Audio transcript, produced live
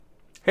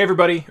Hey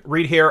everybody,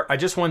 Reed here. I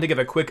just wanted to give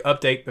a quick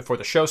update before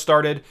the show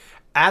started.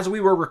 As we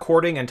were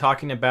recording and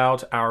talking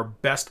about our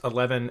best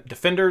 11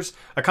 defenders,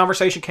 a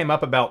conversation came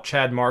up about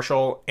Chad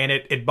Marshall, and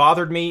it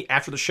bothered me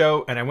after the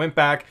show, and I went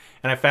back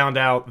and I found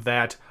out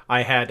that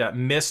I had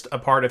missed a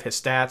part of his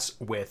stats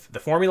with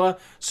the formula.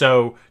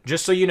 So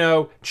just so you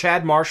know,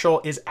 Chad Marshall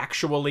is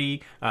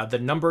actually the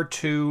number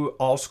 2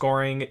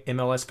 all-scoring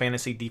MLS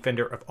fantasy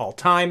defender of all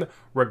time,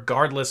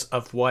 regardless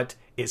of what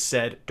is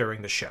said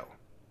during the show.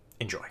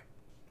 Enjoy.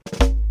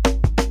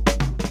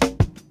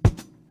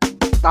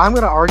 I'm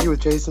going to argue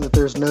with Jason that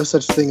there's no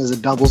such thing as a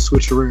double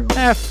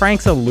switcheroo.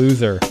 Frank's a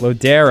loser.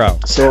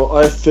 Lodero. So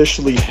I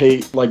officially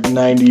hate like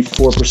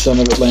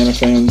 94% of Atlanta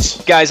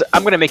fans. Guys,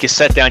 I'm going to make you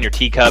set down your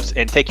teacups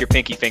and take your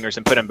pinky fingers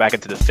and put them back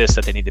into the fist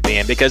that they need to be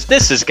in, because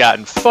this has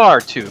gotten far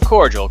too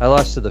cordial. I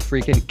lost to the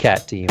freaking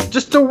cat team.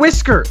 Just a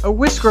whisker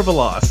of a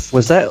loss.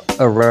 Was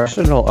that a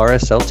rational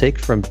RSL take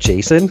from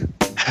Jason?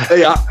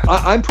 Hey,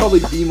 I'm probably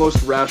the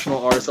most rational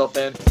RSL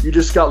fan. You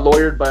just got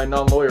lawyered by a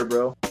non-lawyer,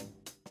 bro.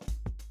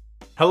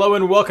 Hello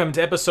and welcome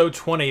to episode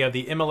 20 of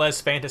the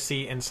MLS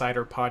Fantasy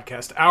Insider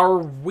Podcast. Our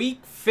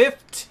week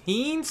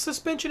 15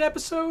 suspension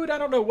episode? I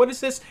don't know. What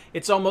is this?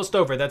 It's almost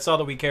over. That's all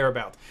that we care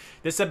about.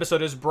 This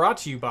episode is brought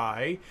to you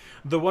by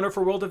the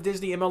wonderful world of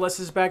Disney,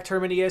 MLS's back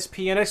term and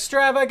ESPN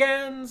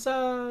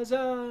extravaganza.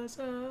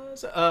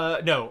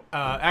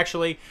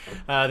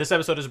 This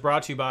episode is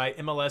brought to you by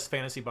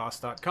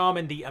MLSFantasyBoss.com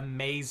and the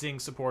amazing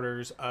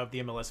supporters of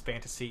the MLS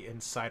Fantasy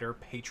Insider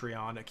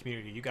Patreon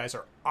community. You guys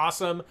are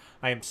awesome.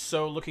 I am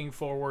so looking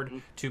forward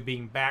to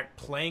being back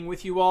playing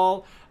with you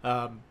all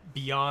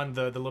beyond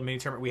the little mini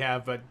tournament we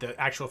have, the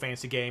actual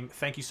fantasy game.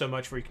 Thank you so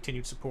much for your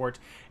continued support.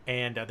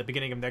 And at the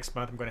beginning of next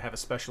month, I'm going to have a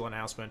special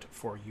announcement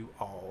for you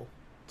all.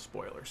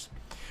 Spoilers.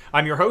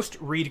 I'm your host,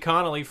 Reed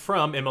Connolly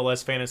from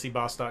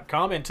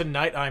MLSFantasyBoss.com, and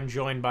tonight I'm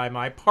joined by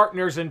my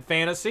partners in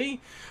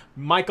fantasy,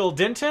 Michael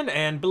Denton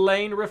and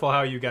Blaine Riffle. How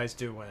are you guys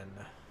doing?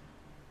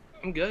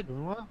 I'm good.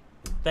 Doing well.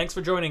 Thanks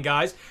for joining,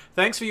 guys.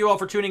 Thanks for you all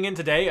for tuning in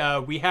today.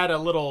 We had a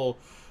little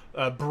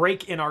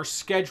break in our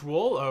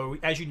schedule.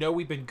 As you know,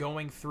 we've been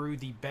going through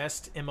the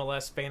best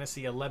MLS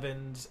Fantasy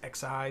 11s,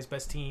 XIs,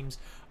 best teams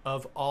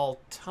of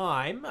all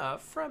time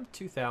from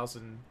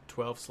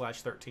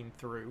 2012/13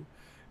 through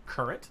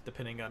current,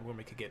 depending on when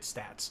we could get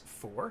stats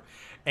for.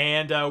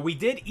 And we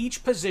did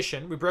each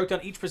position. We broke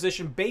down each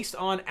position based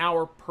on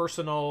our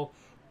personal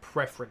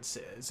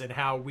preferences and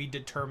how we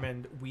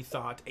determined we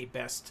thought a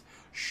best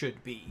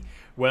should be.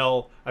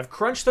 Well, I've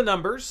crunched the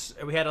numbers.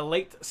 We had a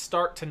late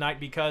start tonight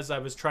because I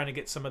was trying to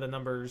get some of the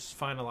numbers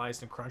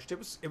finalized and crunched. It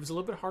was a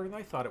little bit harder than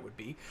I thought it would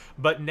be.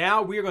 But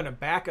now we're going to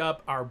back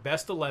up our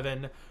best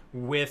 11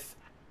 with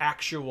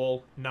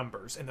actual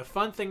numbers. And the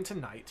fun thing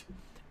tonight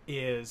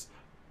is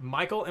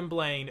Michael and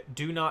Blaine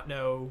do not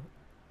know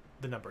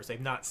the numbers.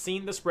 They've not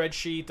seen the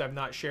spreadsheet. I've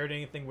not shared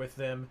anything with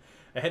them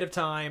ahead of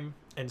time.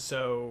 And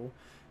so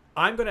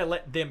I'm going to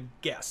let them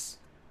guess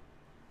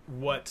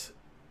what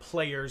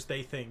players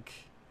they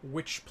think,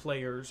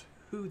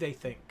 who they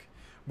think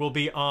will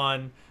be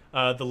on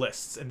the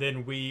lists. And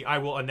then I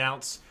will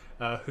announce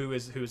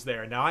who's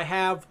there. Now, I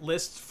have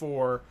lists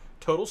for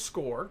total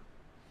score.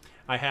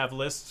 I have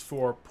lists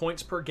for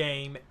points per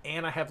game,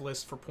 and I have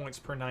lists for points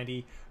per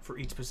 90 for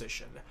each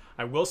position.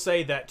 I will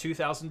say that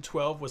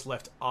 2012 was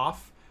left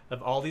off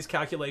of all these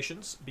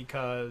calculations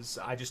because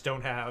I just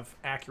don't have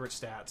accurate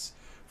stats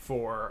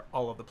for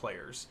all of the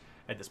players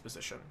at this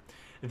position.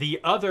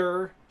 The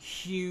other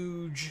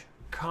huge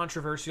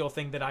controversial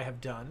thing that I have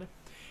done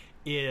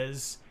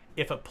is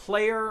if a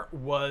player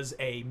was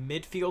a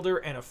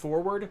midfielder and a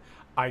forward,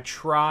 I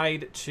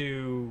tried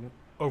to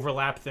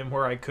overlap them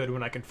where I could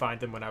when I could find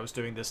them when I was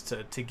doing this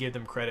to give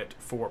them credit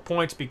for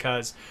points,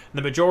 because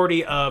the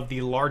majority of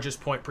the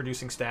largest point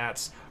producing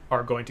stats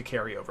are going to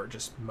carry over.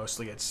 Just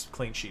mostly it's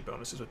clean sheet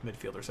bonuses with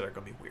midfielders that are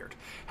going to be weird.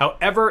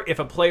 However, if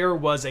a player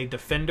was a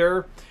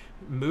defender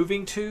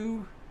moving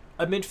to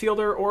a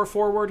midfielder or a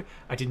forward,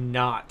 I did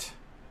not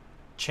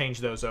change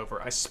those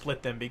over. I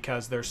split them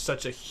because there's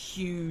such a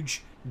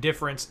huge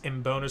difference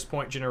in bonus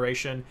point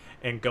generation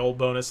and goal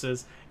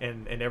bonuses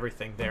and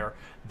everything there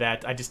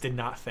that I just did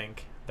not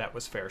think that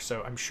was fair.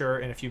 So I'm sure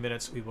in a few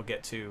minutes we will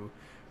get to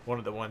one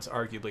of the ones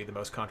arguably the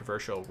most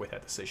controversial with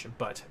that decision.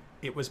 But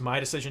it was my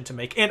decision to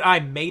make, and I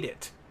made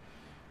it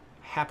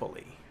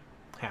happily.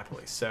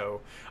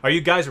 So are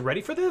you guys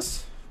ready for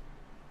this?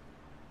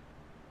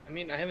 I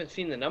mean, I haven't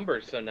seen the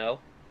numbers, so no.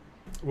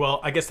 Well,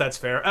 I guess that's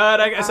fair.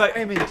 I guess I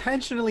am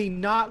intentionally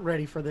not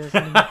ready for this.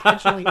 I'm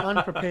intentionally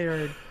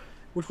unprepared,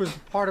 which was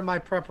part of my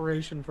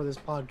preparation for this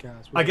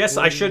podcast. I guess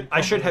I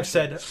should have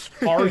said,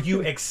 are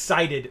you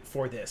excited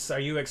for this? Are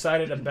you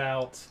excited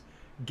about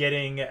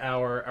getting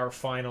our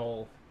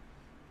final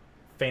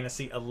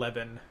Fantasy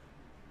 11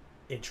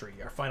 entry,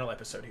 our final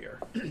episode here?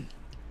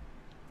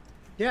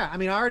 Yeah, I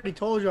mean, I already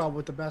told you all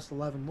what the best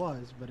 11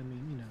 was, but I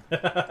mean,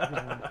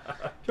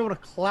 if you want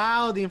to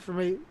cloud the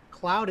information,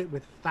 cloud it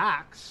with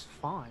facts,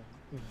 fine.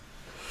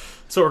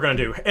 So we're going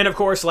to do. And, of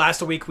course,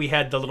 last week we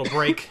had the little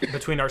break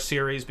between our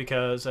series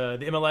because the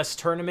MLS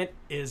tournament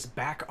is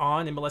back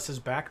on. MLS is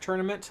back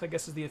tournament, I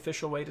guess is the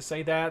official way to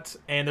say that.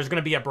 And there's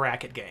going to be a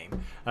bracket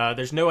game.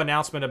 There's no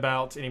announcement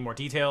about any more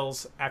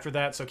details after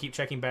that, so keep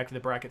checking back to the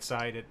bracket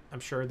site.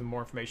 I'm sure the more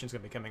information is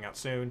going to be coming out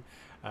soon.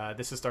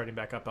 This is starting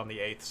back up on the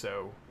 8th,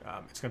 so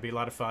it's going to be a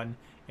lot of fun.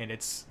 And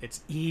it's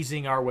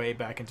easing our way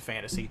back into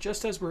fantasy,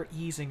 just as we're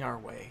easing our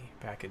way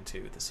back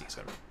into the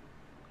season.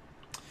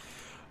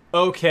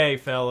 Okay,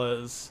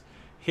 fellas,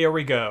 here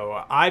we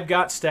go. I've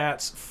got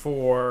stats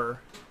for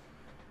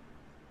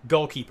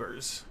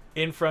goalkeepers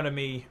in front of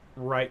me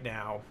right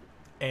now,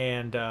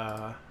 and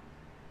I'm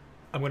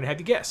going to have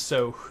you guess.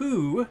 So,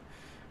 who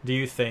do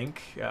you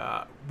think?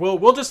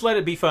 We'll just let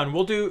it be fun.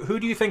 We'll do. Who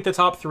do you think the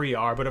top 3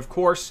 are? But of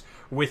course,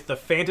 with the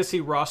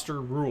fantasy roster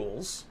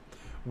rules,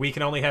 we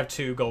can only have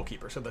 2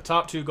 goalkeepers. So the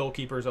top 2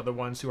 goalkeepers are the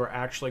ones who are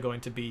actually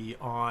going to be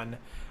on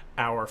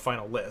our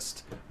final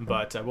list,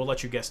 but we'll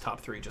let you guess top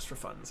 3 just for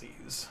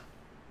funsies.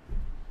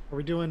 Are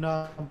we doing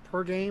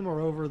per game or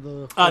over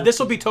the? This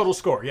will be total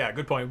score. Yeah,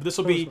 good point. This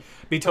will be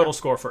total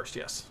score first.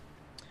 Yes.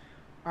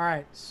 All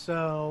right,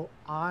 so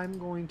I'm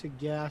going to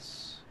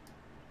guess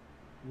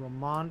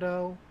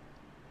Ramondo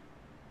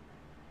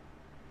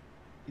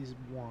is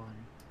 1.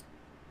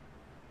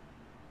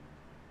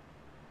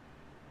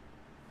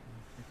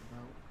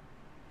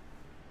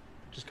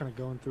 Just kind of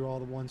going through all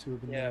the ones who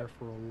have been there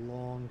for a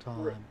long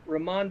time.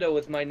 Ramondo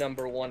was my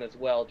number 1 as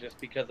well, just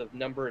because of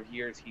number of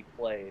years he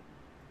played.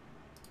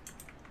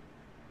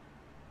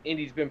 And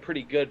he's been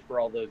pretty good for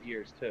all those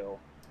years, too.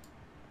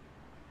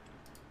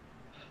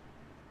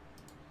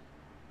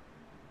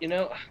 You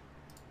know,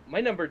 my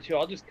number 2,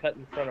 I'll just cut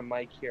in front of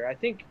Mike here. I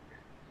think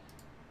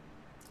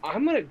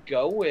I'm going to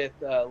go with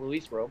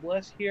Luis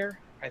Robles here.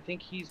 I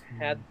think he's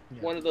had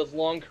one of those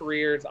long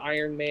careers,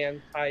 Iron Man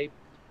type.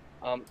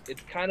 It's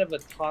kind of a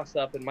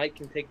toss-up, and Mike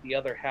can take the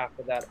other half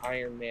of that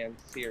Iron Man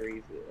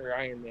series, or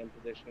Iron Man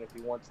position if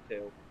he wants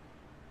to.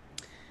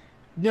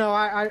 No,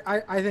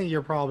 I think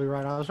you're probably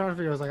right. I was trying to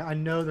figure. I was like, I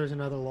know there's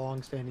another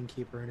long-standing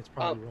keeper, and it's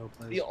probably Robles.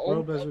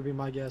 Robles would be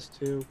my guess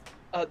too.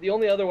 The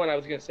only other one I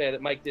was going to say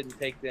that Mike didn't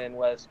take then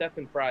was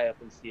Stephen Fry up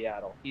in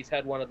Seattle. He's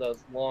had one of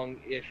those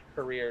long-ish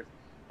careers.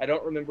 I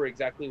don't remember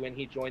exactly when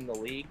he joined the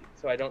league,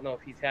 so I don't know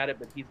if he's had it,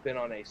 but he's been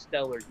on a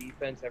stellar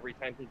defense every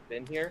time he's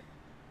been here.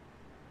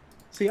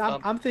 See,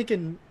 I'm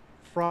thinking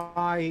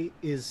Fry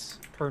is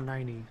per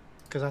 90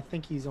 because I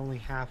think he's only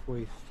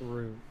halfway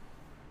through.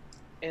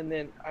 And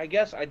then I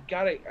guess I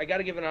gotta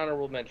give an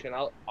honorable mention.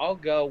 I'll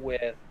go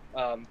with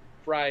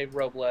Fry,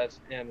 Robles,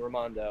 and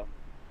Ramondo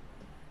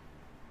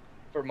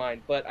for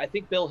mine. But I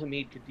think Bill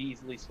Hamid could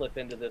easily slip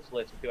into this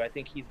list too. I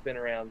think he's been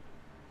around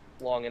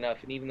long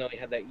enough, and even though he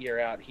had that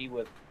year out, he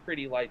was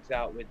pretty lights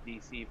out with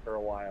DC for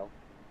a while.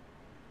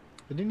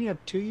 But didn't he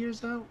have 2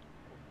 years out?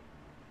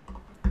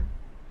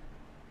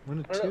 1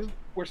 or 2?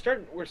 We're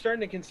starting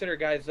to consider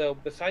guys though.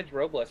 Besides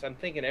Robles, I'm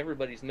thinking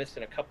everybody's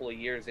missing a couple of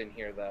years in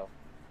here though.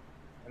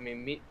 I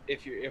mean,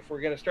 if we're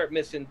gonna start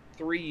missing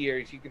 3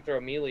 years, you can throw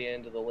Amelia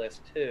into the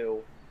list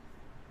too.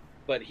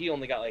 But he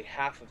only got like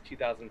half of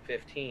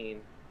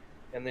 2015,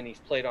 and then he's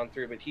played on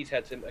through. But he's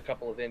had a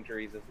couple of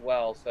injuries as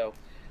well. So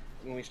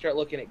when we start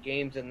looking at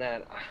games in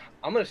that,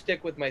 I'm gonna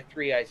stick with my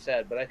 3 I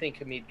said. But I think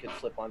Hamid could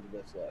slip onto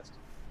this list.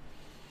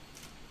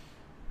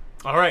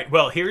 All right,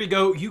 well, here you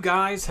go. You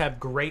guys have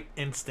great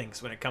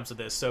instincts when it comes to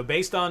this. So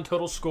based on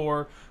total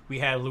score, we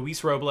have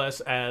Luis Robles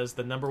as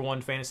the number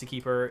 1 fantasy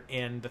keeper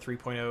in the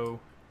 3.0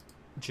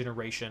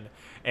 generation,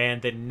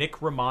 and then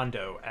Nick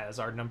Raimondo as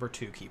our number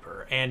 2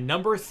 keeper. And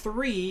number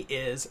 3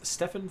 is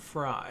Stephen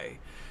Fry,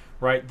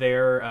 right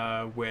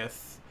there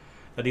with...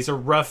 these are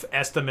rough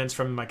estimates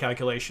from my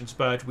calculations,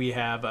 but we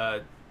have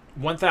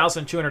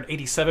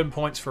 1,287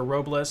 points for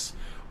Robles,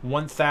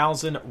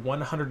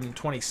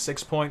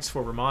 1,126 points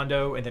for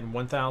Raimondo, and then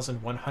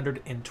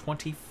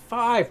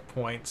 1,125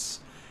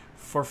 points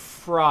for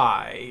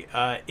Fry.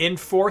 In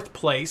 4th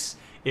place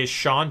is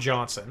Sean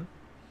Johnson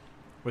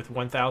with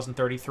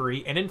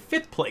 1,033, and in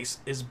 5th place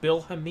is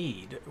Bill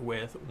Hamid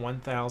with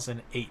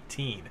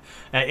 1,018.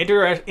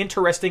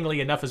 Interestingly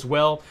enough as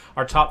well,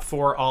 our top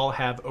 4 all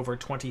have over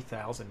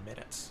 20,000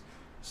 minutes.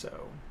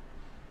 So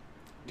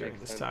during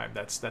this time,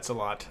 that's a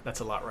lot. That's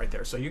a lot right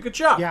there. So good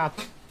job. Yeah.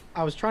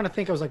 I was trying to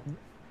think. I was like,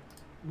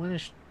 when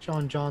has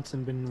Sean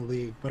Johnson been in the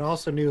league? But I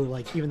also knew,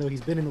 like, even though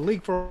he's been in the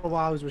league for a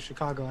while, he was with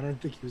Chicago, and I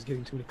didn't think he was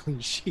getting too many clean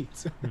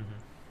sheets.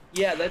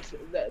 Yeah, that's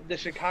the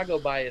Chicago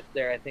bias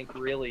there. I think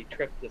really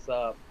tripped us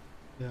up.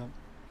 Yeah.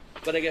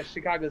 But I guess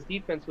Chicago's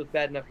defense was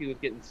bad enough he was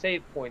getting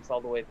save points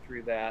all the way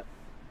through that,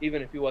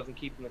 even if he wasn't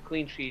keeping the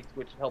clean sheets,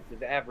 which helped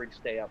his average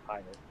stay up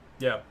higher.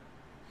 Yeah.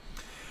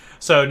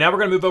 So now we're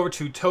going to move over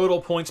to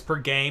total points per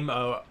game.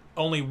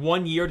 Only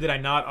 1 year did I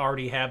not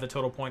already have the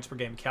total points per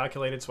game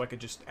calculated, so I could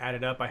just add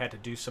it up. I had to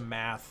do some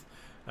math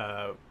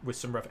with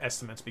some rough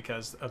estimates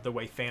because of the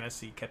way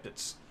fantasy kept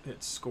its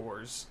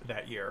scores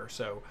that year.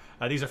 So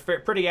these are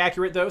pretty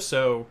accurate, though.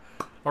 So,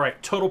 all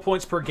right, total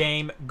points per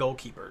game,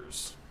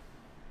 goalkeepers.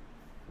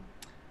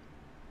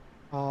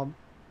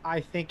 I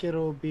think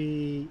it'll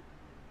be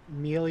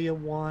Melia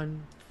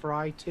 1,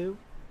 Fry 2.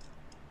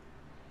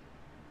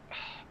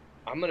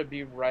 I'm gonna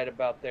be right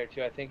about there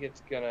too. I think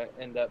it's gonna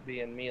end up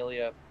being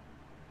Melia,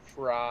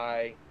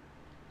 Fry,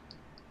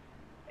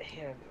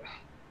 and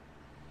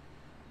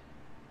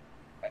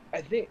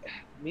I think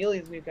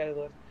Melia's new guy to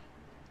the list.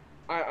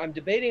 I'm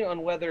debating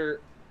on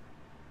whether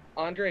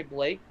Andre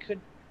Blake could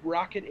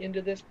rocket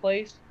into this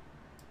place.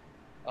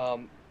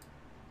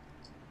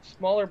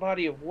 Smaller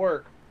body of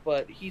work,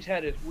 but he's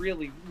had his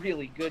really,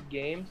 really good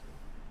games.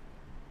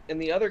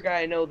 And the other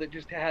guy I know that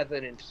just has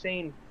an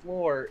insane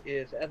floor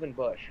is Evan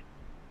Bush.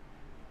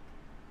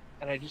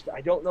 And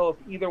I don't know if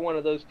either one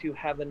of those two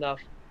have enough,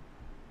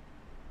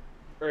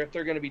 or if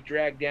they're going to be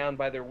dragged down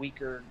by their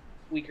weaker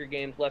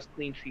games, less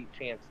clean sheet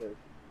chances.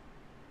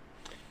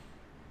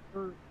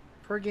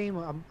 Per game,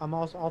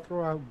 I'll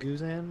throw out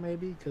Guzan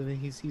maybe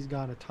because he's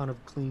got a ton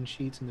of clean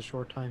sheets in the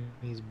short time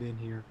he's been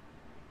here.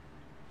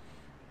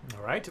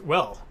 All right.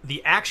 Well,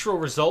 the actual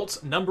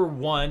results: number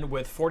 1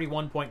 with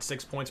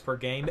 41.6 points per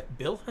game,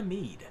 Bill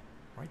Hamid,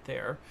 right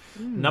there.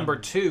 Number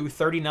 2,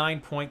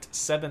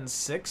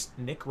 39.76,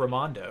 Nick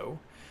Raimondo.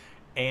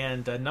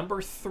 And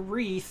number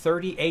 3,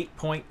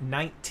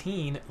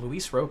 38.19,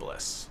 Luis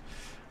Robles.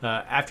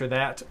 After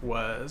that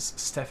was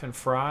Stefan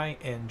Fry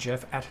and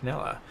Jeff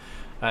Attinella.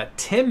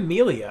 Tim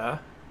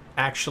Melia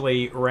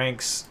actually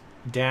ranks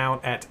down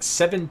at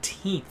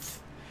 17th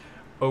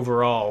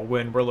overall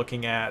when we're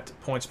looking at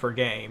points per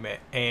game.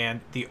 And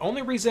the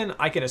only reason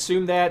I can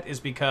assume that is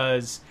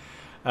because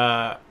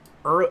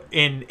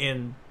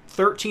in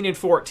 13 and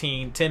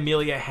 14, Tim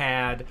Melia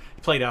had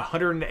played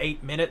 180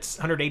 minutes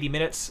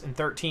in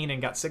 13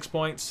 and got 6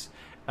 points.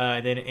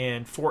 Then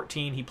in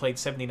 14, he played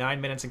 79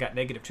 minutes and got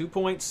 -2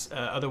 points.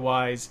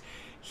 Otherwise,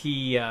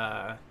 he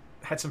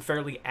had some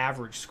fairly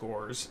average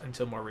scores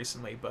until more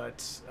recently.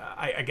 But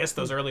I guess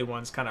those early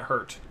ones kind of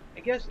hurt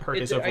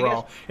his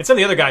overall. And some of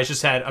the other guys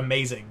just had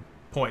amazing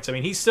points. I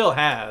mean, he still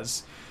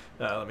has.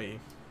 Let me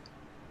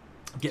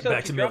get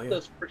back to Melia. So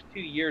those first 2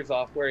 years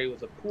off where he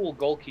was a pool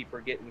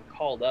goalkeeper getting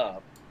called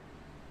up.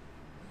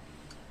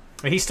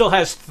 He still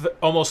has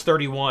almost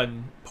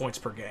 31 points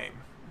per game,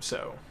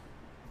 so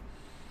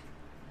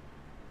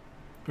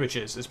which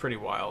is pretty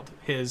wild.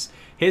 His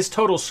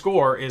total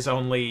score is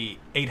only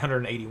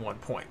 881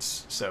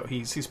 points, so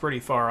he's pretty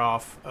far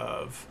off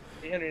of.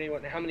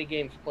 881. How many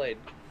games played?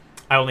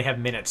 I only have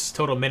minutes.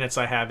 Total minutes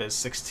I have is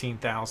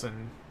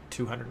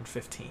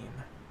 16,215.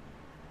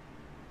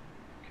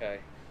 Okay.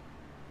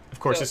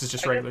 Of course, So, this is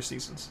just I regular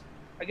seasons.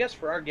 I guess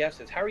for our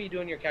guesses, how are you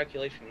doing your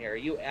calculation here? Are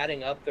you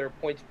adding up their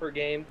points per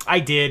game?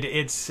 I did.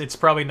 It's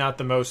probably not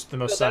the most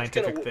So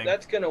scientific thing.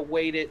 That's going to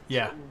weight it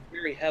Yeah.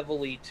 very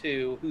heavily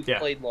to who's Yeah.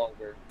 played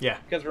longer. Yeah.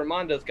 Because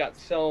Raimondo's got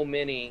so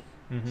many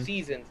Mhm.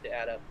 seasons to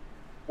add up.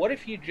 What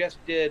if you just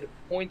did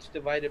points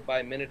divided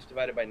by minutes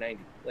divided by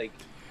 90? Like,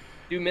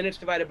 do minutes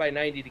divided by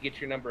 90 to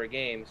get your number of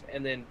games,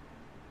 and then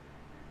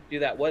do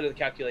that. What do the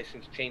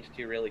calculations change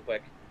to really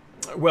quick?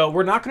 Well,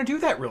 we're not going to do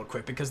that real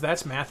quick because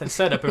that's math and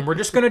setup, and we're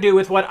just going to do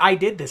with what I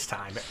did this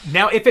time.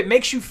 Now, if it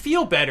makes you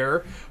feel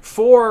better,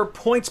 for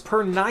points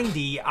per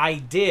 90, I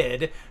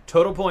did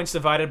total points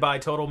divided by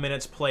total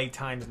minutes played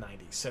times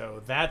 90.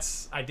 So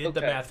I did the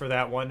Okay. math for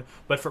that one.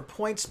 But for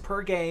points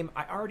per game,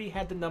 I already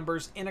had the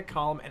numbers in a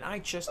column, and I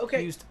just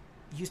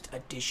used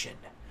addition.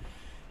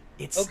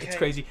 It's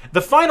crazy.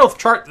 The final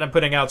chart that I'm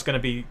putting out is going to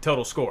be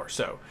total score.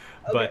 So,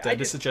 but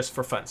this is just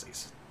for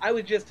funsies. I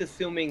was just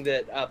assuming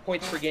that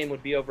points per game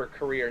would be over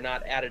career,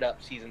 not added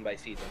up season by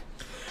season.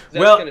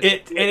 Well,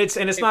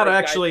 it's not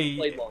actually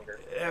played longer.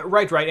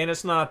 right, and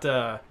it's not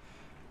the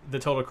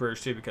total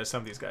careers too because some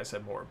of these guys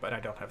have more, but I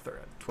don't have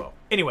 12.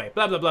 Anyway,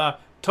 blah blah blah.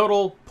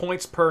 Total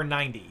points per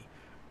 90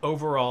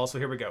 overall. So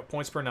here we go.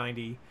 Points per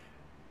 90.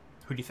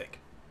 Who do you think?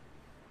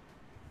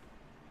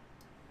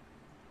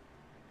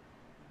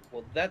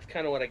 Well, that's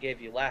kind of what I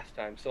gave you last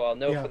time, so I'll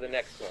know for the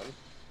next one.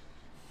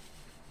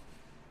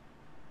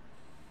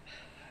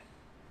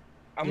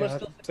 I'm gonna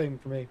still same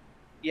for me.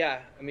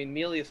 Yeah, I mean,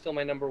 Mealy is still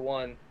my number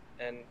 1,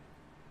 and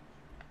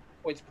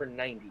points per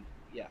 90.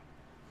 Yeah.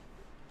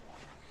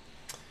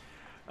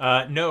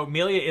 No,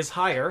 Melia is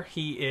higher.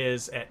 He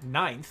is at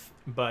 9th,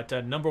 but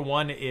number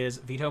 1 is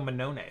Vito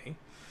Manone,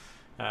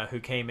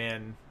 who came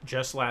in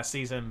just last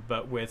season,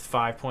 but with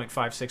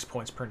 5.56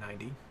 points per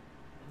 90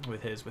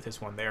 with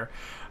his one there.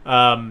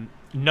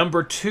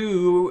 Number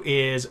 2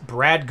 is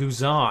Brad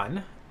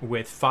Guzan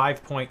with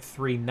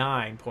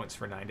 5.39 points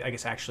per 90. I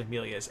guess actually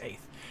Melia is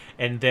 8th.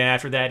 And then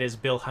after that is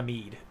Bill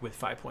Hamid with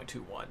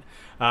 5.21.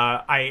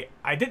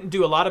 I didn't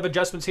do a lot of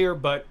adjustments here,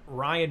 but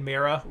Ryan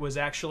Mera was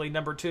actually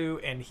number 2,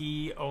 and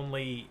he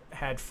only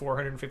had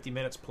 450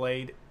 minutes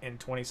played and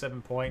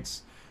 27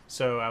 points.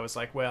 So I was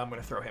like, well, I'm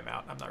going to throw him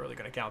out. I'm not really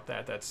going to count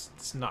that.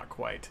 It's not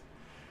quite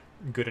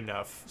good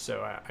enough.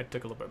 So I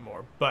took a little bit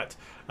more. But,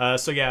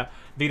 so yeah,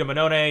 Vito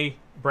Manone,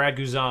 Brad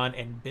Guzan,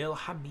 and Bill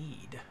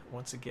Hamid,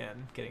 once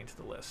again, getting into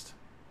the list.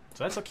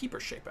 So that's how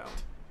keepers shape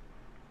out.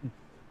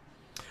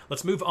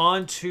 Let's move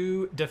on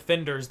to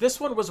defenders. This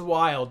one was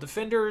wild.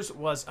 Defenders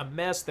was a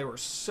mess. There were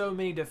so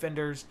many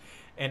defenders,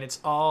 and it's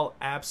all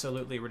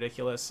absolutely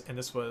ridiculous. And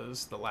this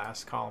was the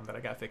last column that I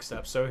got fixed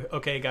up. So,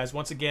 okay, guys,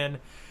 once again,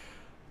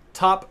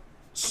 top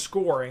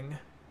scoring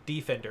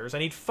defenders. I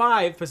need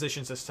 5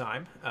 positions this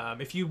time.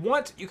 If you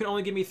want, you can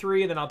only give me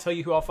 3, and then I'll tell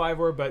you who all 5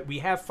 were. But we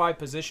have 5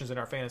 positions in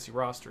our fantasy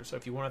roster, so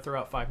if you want to throw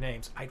out 5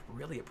 names, I'd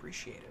really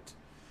appreciate it.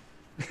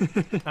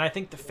 And I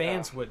think the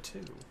fans would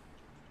too.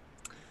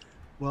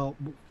 Well,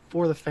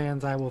 for the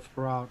fans, I will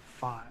throw out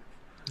 5.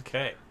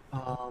 Okay.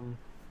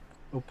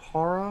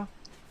 Opara,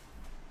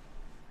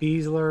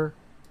 Beasler,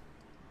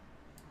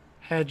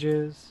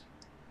 Hedges.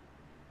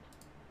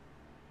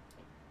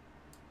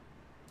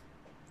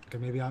 Okay,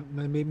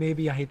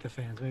 maybe I hate the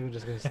fans. Maybe I'm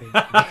just gonna say it.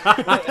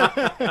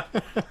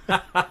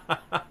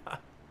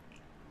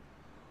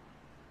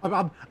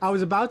 I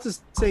was about to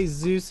say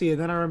Zusi,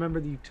 and then I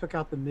remembered that you took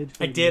out the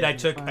midfield. I did. I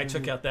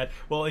took out that.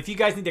 Well, if you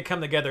guys need to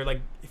come together,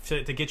 like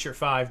to get your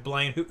 5,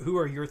 Blaine, who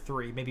are your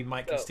 3? Maybe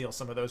Mike can steal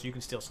some of those. You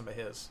can steal some of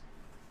his.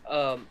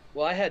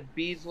 Well, I had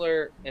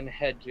Beasler and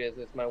Hedges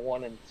as my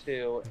 1 and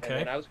 2, Okay. and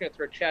then I was going to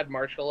throw Chad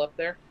Marshall up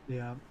there,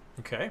 Yeah.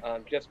 Okay.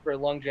 just for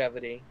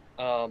longevity.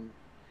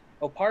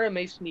 Opara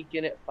may sneak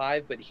in at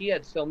 5, but he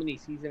had so many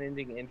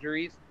season-ending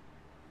injuries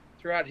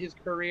throughout his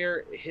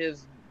career.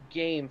 His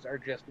games are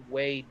just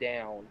way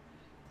down,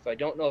 so I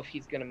don't know if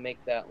he's going to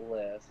make that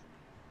list.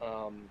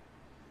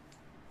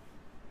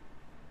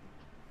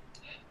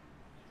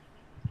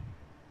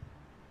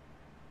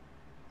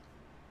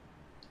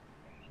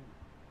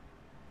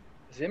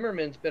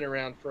 Zimmerman's been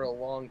around for a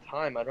long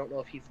time. I don't know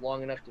if he's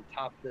long enough to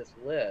top this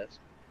list.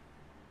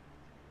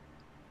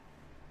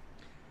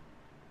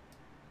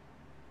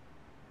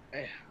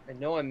 I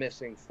know I'm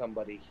missing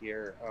somebody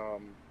here. I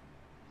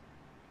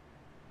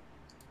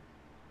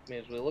mean,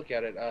 as we look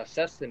at it,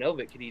 Seth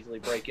Sinovic could easily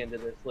break into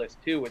this list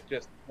too with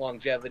just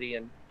longevity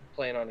and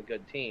playing on a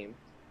good team.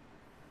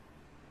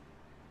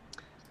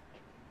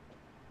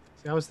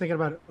 See, I was thinking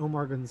about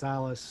Omar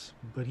Gonzalez,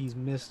 but he's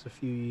missed a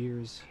few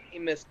years. He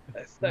missed in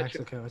such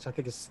Mexico, which I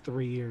think is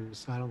 3 years.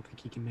 So I don't think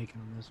he can make it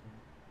on this one.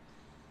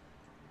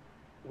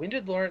 When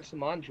did Lawrence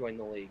Simon join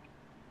the league?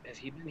 Has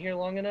he been here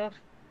long enough?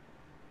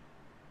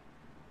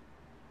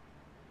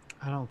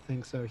 I don't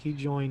think so. He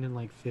joined in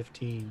like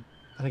 15.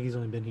 I think he's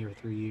only been here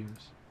 3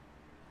 years.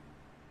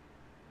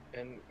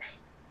 And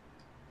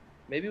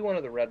maybe one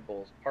of the Red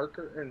Bulls.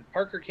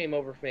 Parker came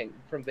over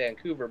from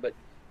Vancouver, but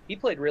he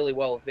played really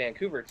well with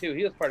Vancouver too.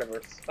 He was part of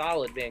a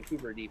solid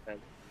Vancouver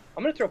defense.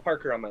 I'm going to throw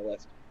Parker on my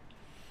list.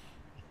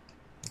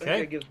 I think Okay.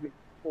 that gives me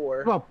 4.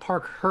 What about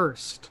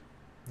Parkhurst?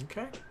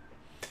 Okay.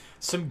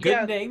 Some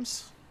good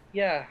names.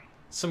 Yeah.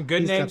 Some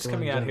good He's got names the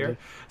coming out here.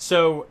 longevity.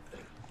 So,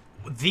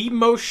 the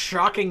most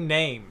shocking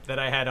name that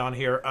I had on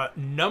here,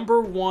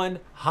 number 1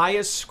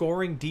 highest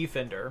scoring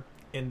defender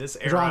in this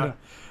era,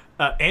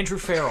 Andrew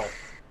Farrell.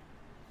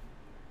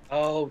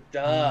 Oh,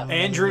 duh.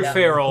 Andrew Yeah.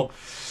 Farrell.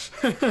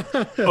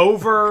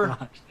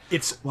 Over,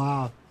 it's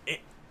Wow.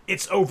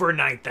 it's over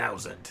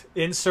 9,000.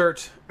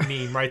 Insert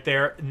meme right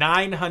there.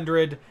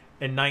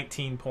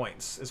 919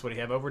 points is what he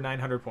have. Over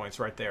 900 points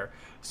right there.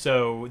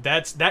 So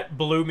that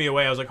blew me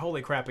away. I was like,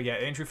 holy crap! But yeah,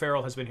 Andrew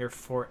Farrell has been here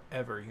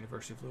forever.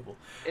 University of Louisville.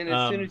 And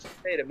as soon as you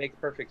say it, it makes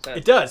perfect sense.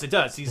 It does. It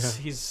does.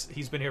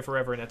 He's been here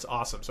forever, and that's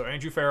awesome. So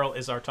Andrew Farrell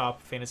is our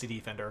top fantasy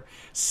defender.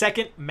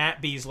 Second,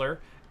 Matt Beasler,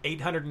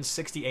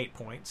 868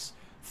 points.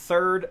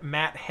 Third,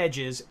 Matt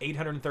Hedges,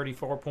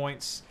 834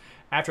 points.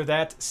 After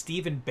that,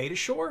 Stephen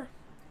Beitashour,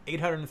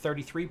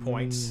 833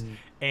 points.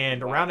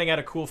 And rounding out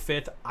a cool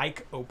 5th,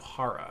 Ike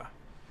Opara.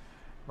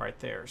 Right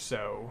there.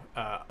 So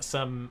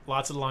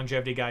lots of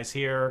longevity guys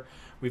here.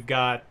 We've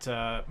got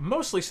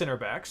mostly center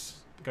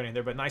backs going in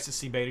there, but nice to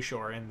see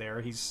Beitashour in there.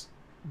 He's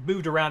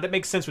moved around. That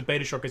makes sense with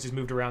Beitashour because he's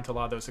moved around to a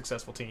lot of those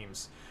successful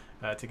teams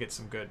to get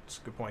some good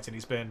points, and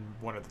he's been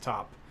one of the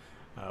top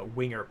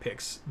winger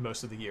picks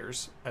most of the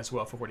years as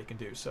well for what he can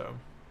do. So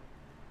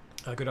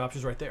good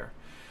options right there.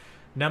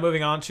 Now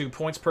moving on to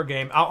points per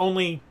game. I'll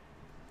only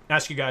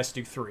ask you guys to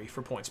do 3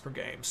 for points per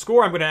game.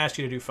 Score, I'm going to ask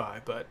you to do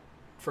 5, but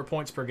for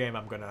points per game,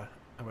 I'm going to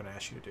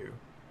ask you to do.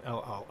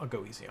 I'll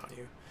go easy on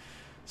you.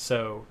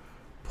 So,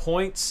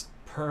 points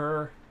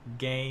per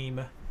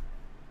game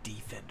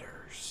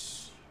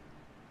defenders.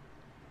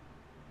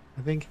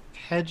 I think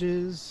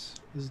Hedges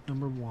is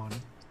number 1.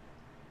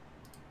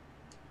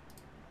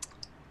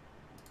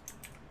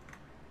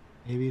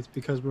 Maybe it's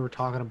because we were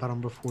talking about him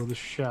before the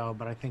show,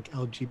 but I think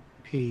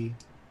LGP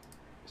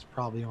is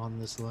probably on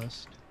this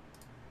list.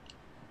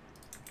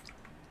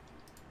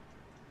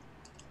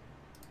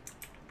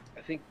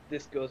 I think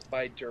this goes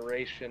by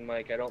duration,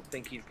 Mike. I don't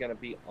think he's going to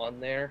be on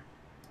there.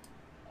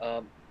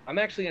 I'm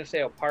actually going to say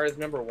Opara is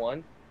number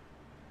 1.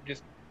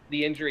 Just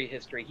the injury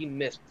history. He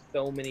missed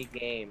so many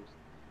games,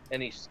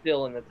 and he's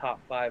still in the top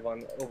 5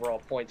 on overall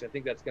points. I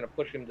think that's going to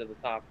push him to the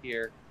top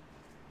here.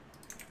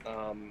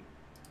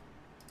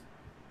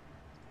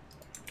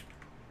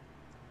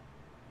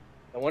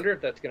 I wonder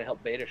if that's going to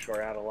help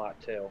Beitashour out a lot,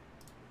 too.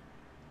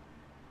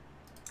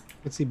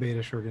 I could see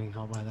Beitashour getting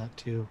helped by that,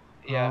 too.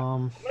 Yeah.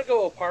 I'm going to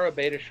go Opara,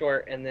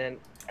 Beitashour, and then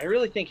I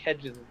really think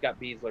Hedges has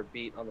got Beasler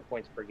beat on the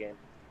points per game.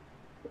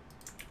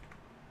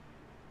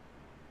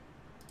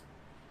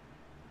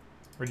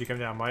 Where'd you come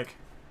down, Mike?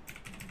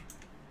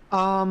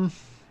 Trying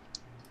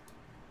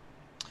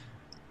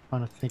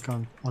to think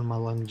on my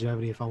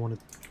longevity if I want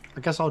to.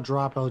 I guess I'll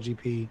drop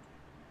LGP.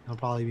 I'll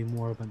probably be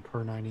more of a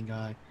per 90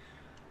 guy.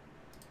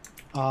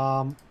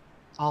 I'll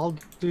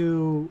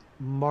do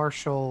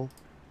Marshall.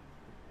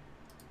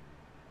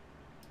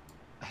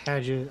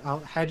 Hedges.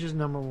 Hedges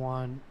number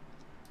 1.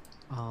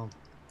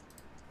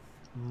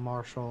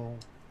 Marshall.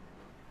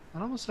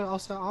 And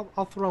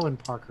I'll throw in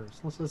Parker's.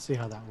 Let's see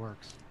how that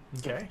works.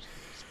 Okay.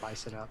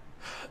 Spice it up.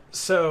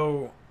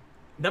 So,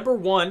 number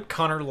 1,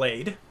 Connor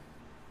Lade.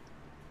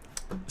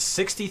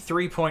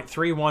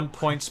 63.31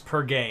 points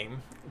per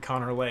game.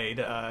 Connor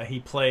Lade. He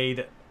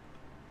played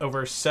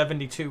over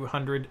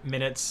 7,200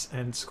 minutes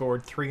and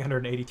scored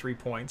 383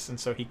 points, and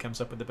so he comes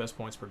up with the best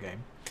points per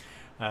game.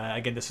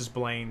 Again, this is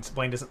Blaine's.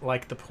 Blaine doesn't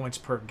like the points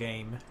per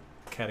game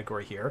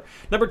category here.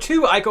 Number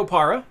 2, Ike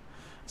Opara.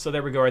 So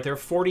there we go right there,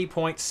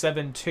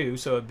 40.72.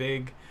 So a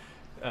big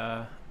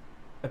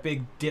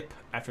dip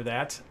after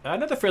that.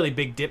 Another fairly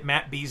big dip.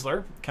 Matt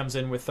Beasler comes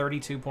in with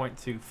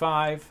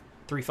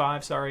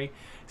 32.35. Sorry.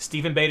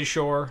 Stephen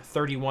Betashore,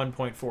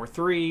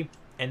 31.43,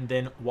 and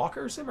then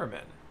Walker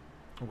Zimmerman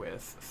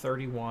with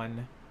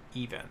 31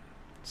 even.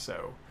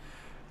 So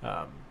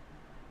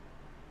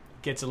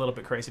gets a little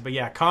bit crazy. But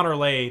yeah, Connor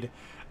Lade,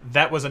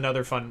 that was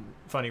another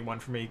funny one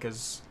for me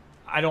because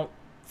I don't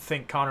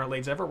think Connor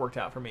Lade's ever worked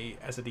out for me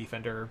as a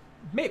defender.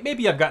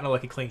 Maybe I've gotten a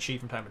lucky clean sheet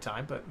from time to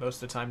time, but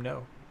most of the time,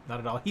 no. Not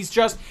at all.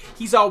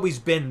 He's always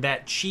been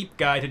that cheap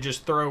guy to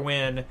just throw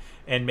in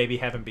and maybe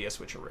have him be a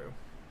switcheroo.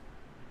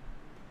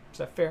 Is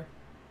that fair?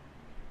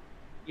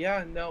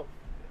 Yeah, no.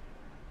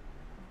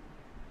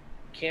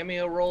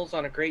 Cameo roles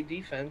on a great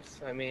defense.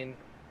 I mean,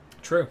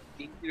 true.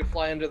 Easy to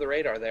fly under the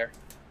radar there.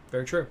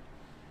 Very true.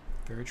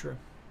 Very true.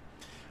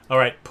 All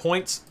right,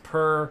 points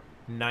per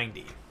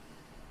 90.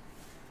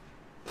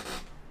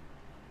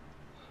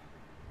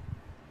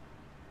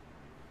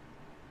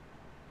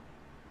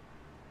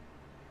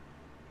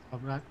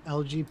 I've got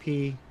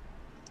LGP.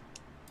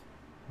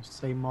 I'll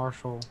say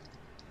Marshall.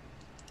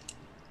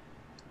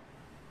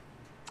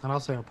 And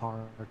I'll say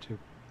Opara too.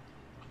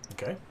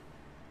 Okay.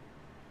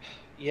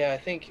 Yeah, I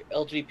think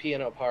LGP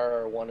and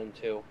Opara are 1 and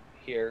 2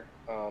 here.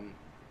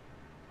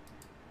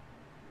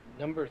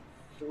 Number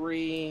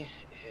 3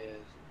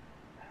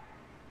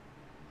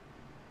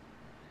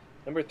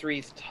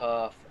 is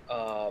tough.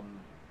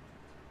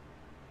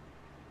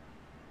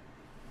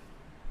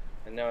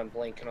 And now I'm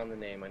blanking on the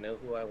name. I know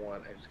who I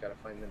want. I just got to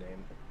find the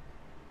name.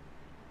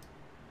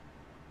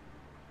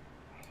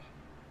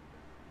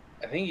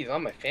 I think he's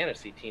on my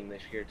fantasy team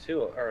this year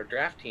too, or a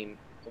draft team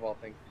of all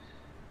things.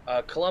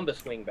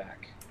 Columbus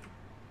wingback.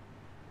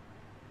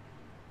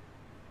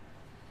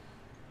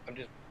 I'm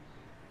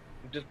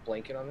just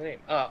blanking on the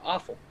name.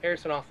 Awful.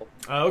 Harrison Awful.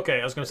 Okay,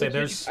 I was going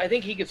to say I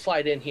think he could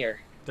slide in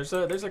here. There's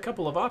a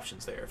couple of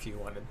options there if you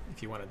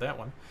wanted that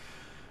one.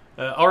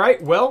 All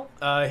right, well,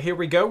 here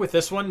we go with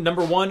this one.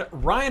 Number 1,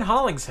 Ryan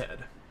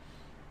Hollingshead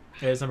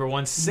is number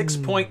 1,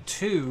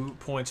 6.2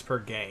 points per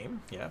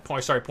game. Yeah,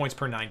 points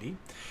per 90.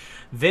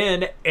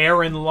 Then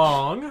Aaron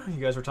Long.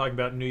 You guys were talking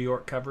about New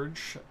York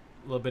coverage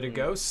a little bit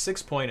ago.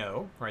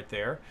 6.0 right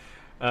there.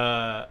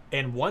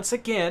 And once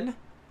again,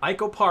 Ike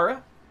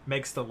Opara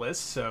makes the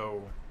list.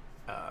 So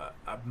a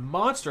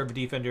monster of a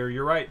defender.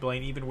 You're right,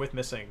 Blaine, even with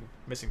missing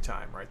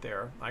time right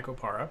there. Ike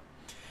Opara.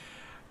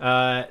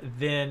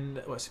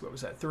 Then, let's see, what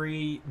was that?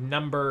 3.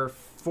 Number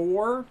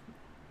 4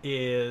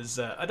 is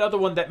another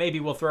one that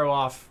maybe we'll throw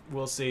off.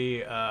 We'll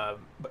see.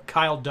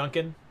 Kyle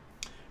Duncan,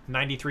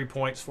 93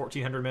 points,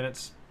 1,400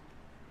 minutes.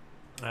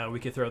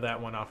 We could throw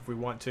that one off if we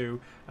want to.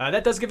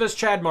 That does give us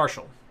Chad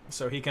Marshall.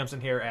 So he comes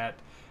in here at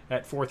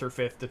 4th or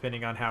 5th,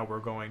 depending on how we're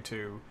going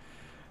to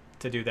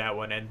do that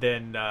one. And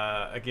then,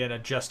 again,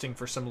 adjusting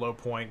for some low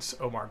points,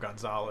 Omar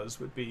Gonzalez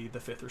would be the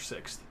 5th or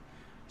 6th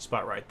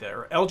spot right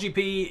there.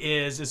 LGP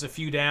is a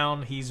few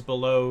down. He's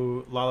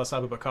below Lalas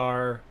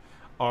Abubakar,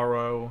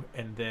 Aro,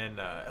 and then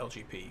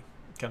LGP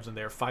comes in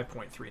there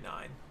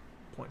 5.39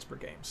 points per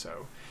game.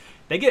 So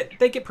they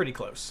get pretty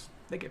close.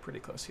 They get pretty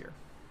close here.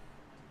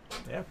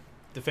 Yeah,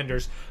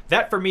 defenders.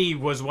 That for me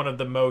was one of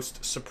the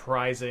most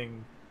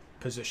surprising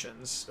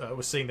positions,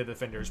 was seeing the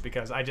defenders,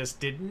 because I just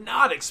did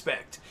not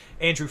expect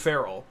Andrew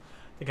Farrell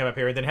to come up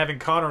here. And then having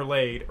Connor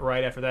Lade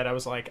right after that, I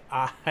was like,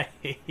 I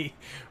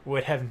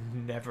would have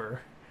never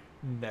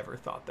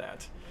thought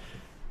that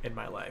in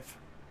my life.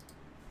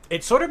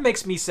 It sort of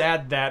makes me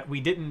sad that we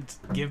didn't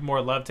give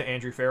more love to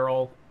Andrew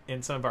Farrell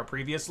in some of our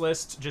previous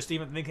lists, just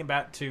even thinking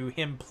back to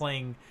him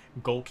playing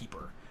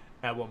goalkeeper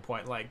at one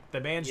point. Like, the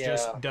man's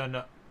just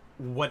done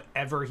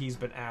whatever he's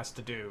been asked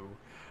to do,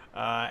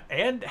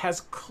 and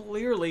has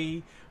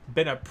clearly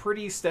been a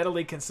pretty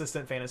steadily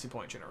consistent fantasy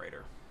point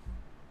generator.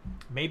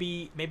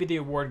 Maybe the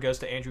award goes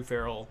to Andrew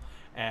Farrell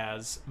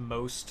as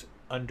most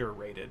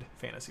underrated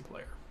fantasy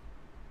player.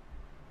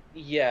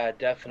 Yeah,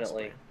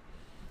 definitely.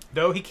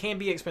 Though he can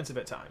be expensive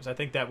at times. I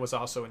think that was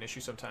also an issue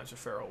sometimes with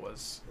Farrell,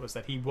 was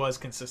that he was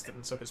consistent,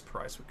 and so his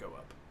price would go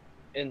up.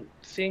 and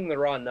seeing the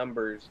raw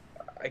numbers,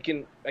 I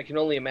can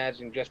only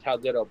imagine just how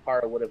good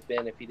Opara would have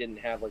been if he didn't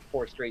have like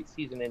 4 straight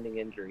season-ending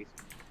injuries.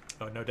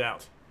 Oh, no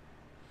doubt.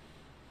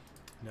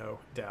 No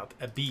doubt.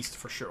 A beast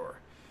for sure.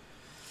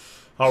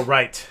 All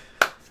right.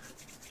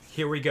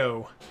 Here we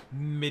go.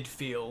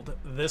 Midfield.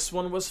 This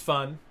one was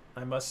fun.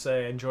 I must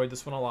say I enjoyed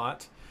this one a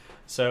lot.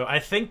 So I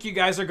think you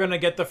guys are going to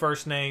get the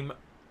first name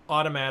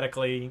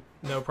automatically.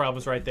 No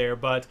problems right there.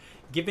 But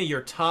give me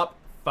your top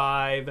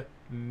 5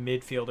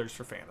 midfielders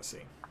for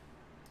fantasy.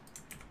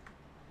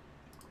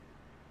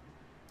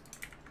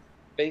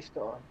 Based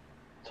on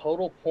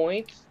total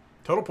points,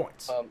 Total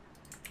points.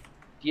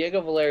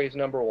 Diego Valeri is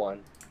number 1.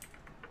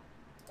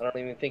 I don't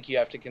even think you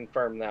have to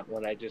confirm that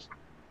one.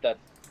 That's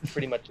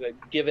pretty much a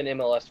given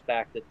MLS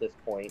fact at this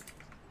point.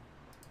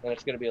 And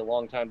it's going to be a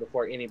long time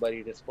before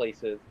anybody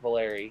displaces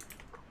Valeri.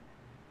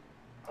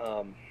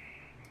 The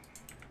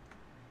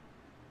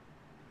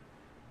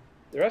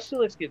rest of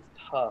the list gets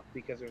tough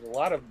because there's a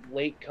lot of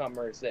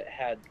latecomers that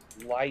had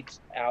lights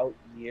out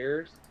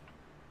years.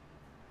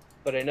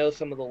 But I know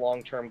some of the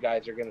long-term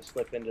guys are going to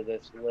slip into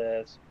this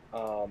list.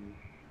 I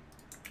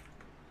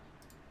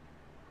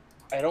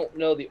don't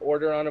know the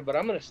order on it, but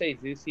I'm going to say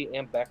Zusi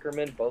and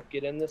Beckerman both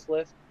get in this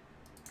list.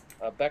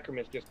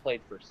 Beckerman's just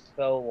played for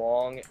so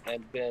long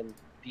and been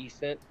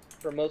decent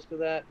for most of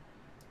that.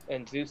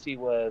 And Zusi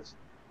was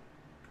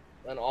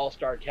an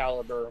all-star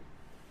caliber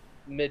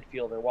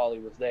midfielder while he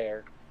was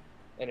there.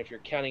 And if you're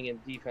counting in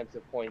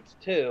defensive points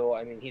too,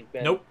 I mean, he's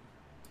been, Nope.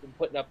 been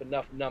putting up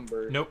enough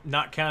numbers. Nope,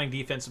 not counting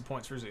defensive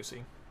points for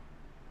Zusi.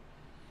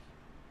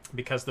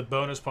 Because the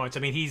bonus points,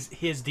 I mean,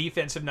 his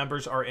defensive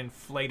numbers are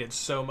inflated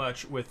so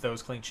much with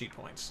those clean sheet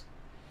points.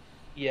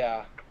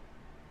 Yeah.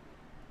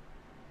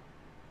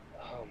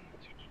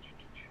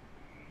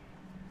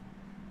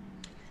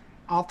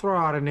 I'll throw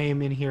out a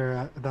name in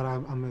here that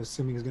I'm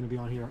assuming is going to be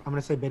on here. I'm going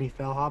to say Benny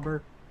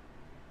Feilhaber,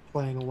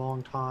 playing a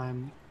long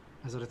time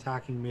as an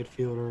attacking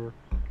midfielder.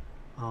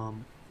 I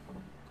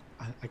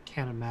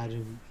can't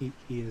imagine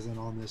he isn't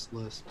on this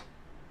list.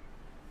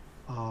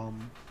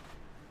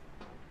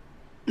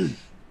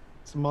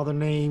 Some other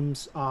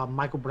names.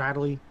 Michael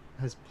Bradley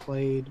has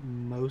played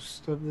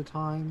most of the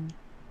time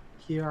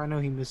here. I know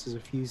he misses a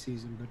few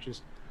seasons, but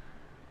just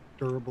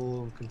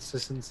durable and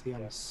consistency.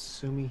 I'm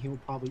assuming he'll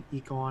probably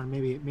eke on,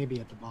 maybe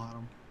at the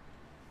bottom.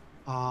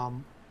 I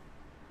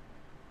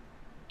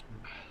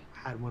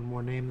had one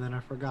more name, then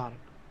I forgot it.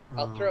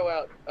 I'll throw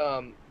out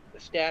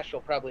Stash will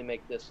probably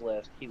make this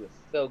list. He was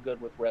so good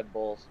with Red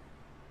Bulls.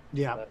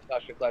 Yeah,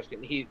 Sasha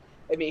Kleshkin. He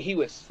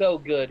was so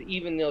good,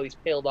 even though he's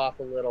tailed off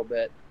a little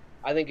bit.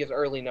 I think his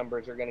early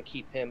numbers are going to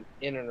keep him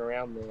in and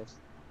around this.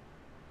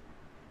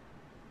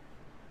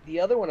 The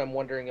other one I'm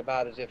wondering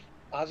about is if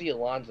Ozzy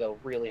Alonso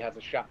really has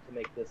a shot to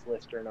make this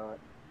list or not.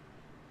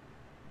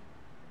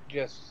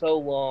 Just so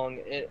long.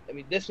 I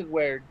mean, this is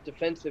where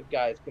defensive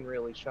guys can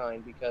really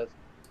shine because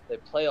they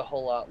play a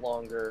whole lot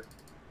longer.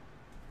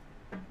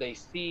 They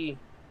see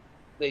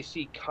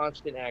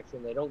constant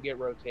action. They don't get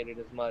rotated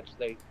as much.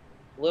 They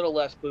a little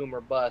less boom or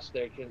bust.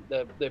 They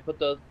put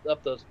those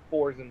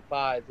 4s and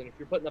 5s, and if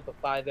you're putting up a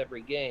 5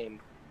 every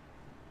game,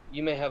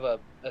 you may have a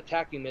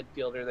attacking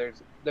midfielder.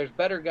 There's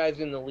better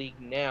guys in the league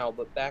now,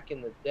 but back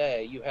in the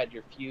day, you had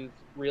your few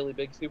really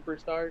big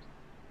superstars,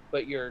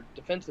 but your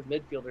defensive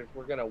midfielders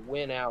were going to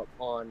win out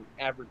on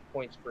average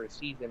points for a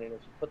season, and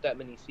if you put that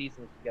many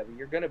seasons together,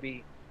 you're going to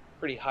be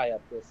pretty high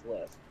up this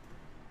list.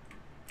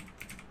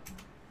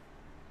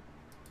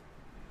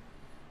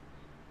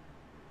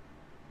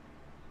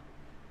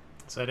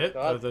 Is that it?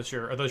 Are those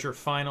your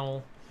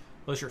final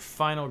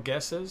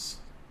guesses?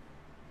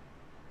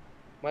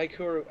 Mike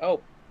Huru.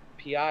 Oh,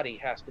 Piatti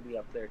has to be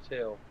up there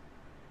too.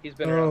 He's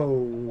been around the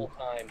whole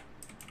time.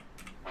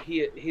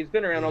 He's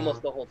been around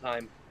almost the whole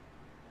time.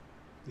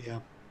 Yeah.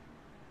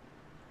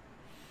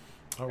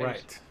 All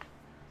right.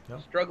 No?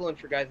 Struggling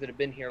for guys that have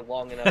been here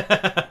long enough.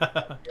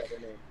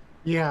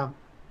 Yeah.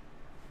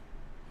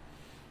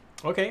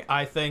 Okay,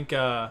 I think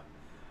you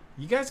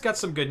guys got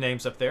some good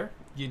names up there.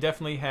 You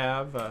definitely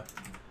have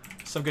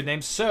some good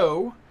names.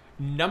 So,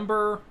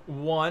 number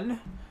 1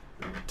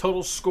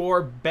 total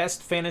score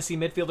best fantasy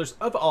midfielders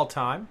of all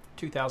time,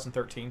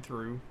 2013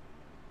 through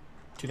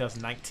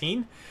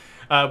 2019.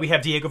 We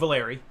have Diego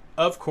Valeri,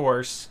 of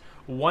course,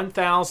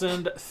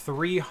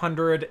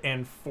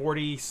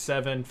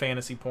 1,347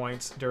 fantasy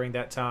points during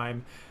that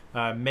time.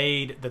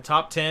 Made the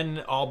top 10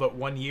 all but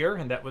 1 year,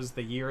 and that was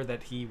the year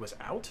that he was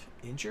out,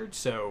 injured.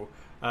 So,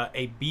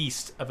 a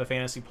beast of a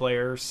fantasy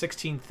player,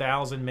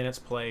 16,000 minutes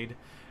played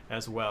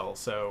as well.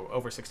 So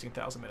over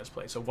 16,000 minutes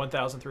played. So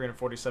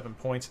 1,347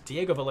 points.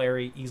 Diego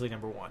Valeri, easily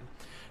number 1.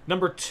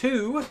 Number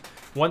 2,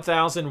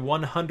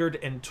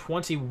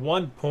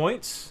 1,121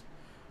 points.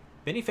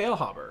 Benny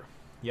Feilhaber.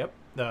 Yep.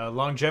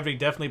 Longevity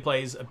definitely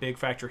plays a big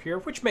factor here,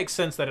 which makes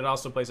sense that it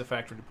also plays a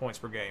factor to points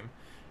per game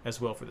as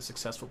well for the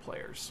successful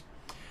players.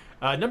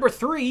 Number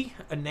 3,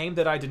 a name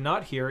that I did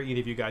not hear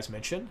either of you guys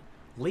mention,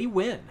 Lee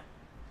Nguyen.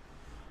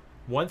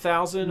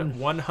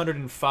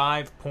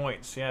 1,105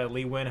 points. Yeah,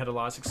 Lee Nguyen had a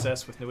lot of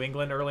success with New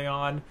England early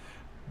on.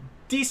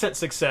 decent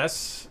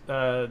success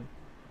with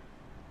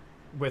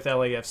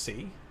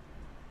LAFC,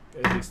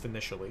 at least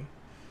initially.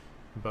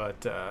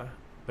 But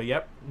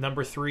yep,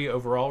 number 3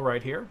 overall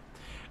right here.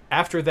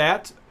 After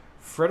that,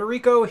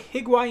 Federico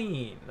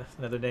Higuain,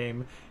 another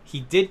name.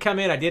 He did come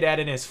in. I did add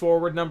in his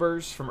forward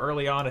numbers from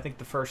early on. I think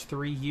the first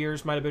 3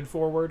 years might have been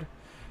forward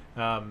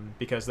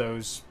because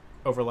those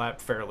overlap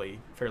fairly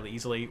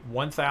easily.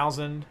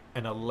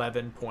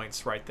 1,011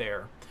 points right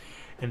there.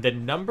 And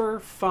then number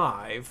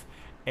 5,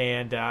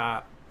 and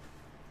I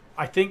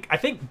think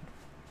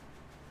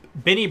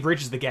Benny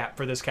bridges the gap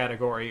for this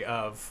category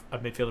of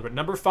midfielder. But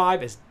number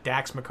 5 is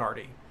Dax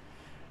McCarty.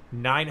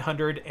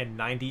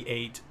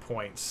 998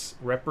 points,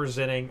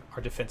 representing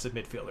our defensive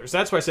midfielders.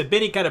 That's why I said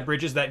Benny kind of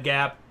bridges that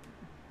gap,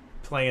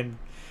 playing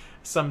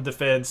some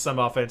defense, some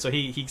offense. So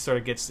he sort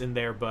of gets in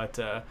there. But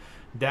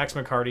Dax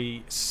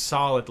McCarty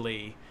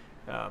solidly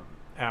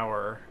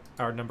our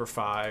number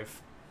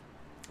 5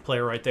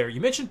 player right there. You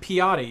mentioned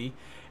Piatti,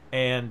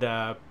 and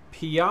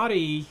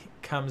Piatti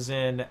comes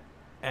in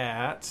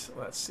at,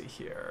 let's see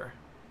here.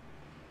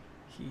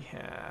 He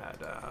had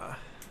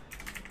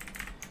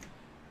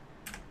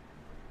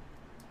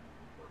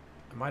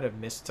I might have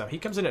missed some. He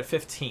comes in at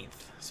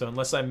 15th. So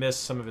unless I miss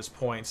some of his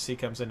points, he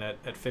comes in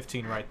at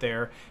 15 right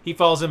there. He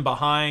falls in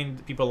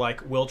behind people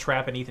like Will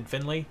Trapp and Ethan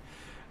Finley.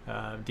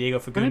 Diego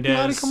Fagundes. When did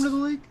Piatti come to the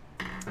league?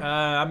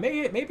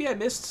 Maybe I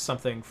missed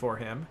something for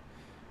him.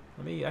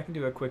 I can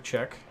do a quick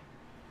check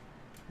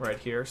right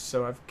here.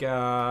 So I've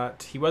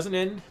got, he wasn't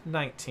in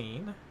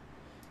 19,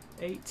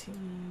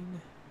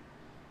 18,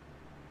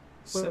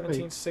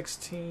 17,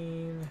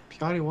 16.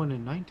 Piatti won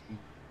in 19.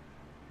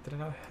 Did I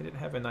not? I didn't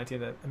have a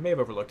 19. I may have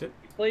overlooked it.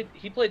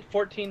 He played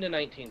 14 to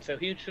 19, so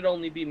he should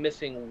only be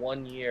missing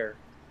 1 year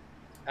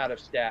out of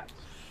stats.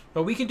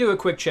 Well, we can do a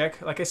quick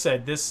check. Like I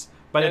said, this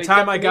by Now, the he's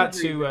time got I some got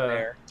injuries to, in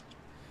there,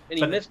 and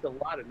he but- missed a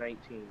lot of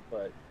 19,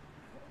 but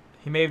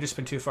he may have just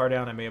been too far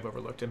down. I may have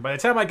overlooked him. By the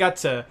time I got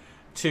to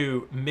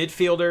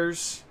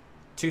midfielders,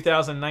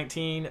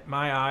 2019,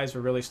 my eyes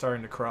were really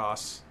starting to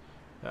cross.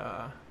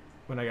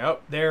 When I go, oh,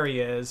 there he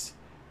is.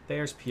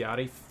 There's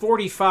Piatti.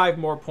 45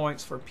 more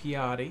points for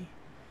Piatti.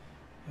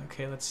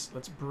 Okay, let's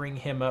bring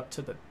him up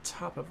to the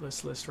top of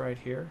this list right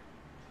here.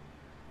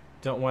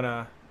 Don't want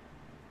to.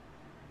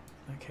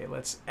 Okay,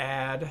 let's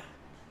add.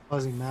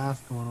 Fuzzy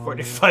math going on.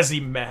 here.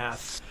 Fuzzy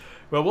math.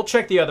 Well, we'll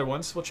check the other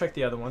ones.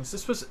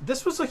 This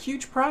was a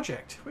huge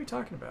project. What are you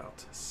talking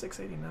about?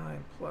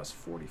 689 plus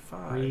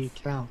 45.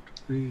 Recount.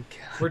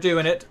 We're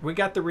doing it. We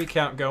got the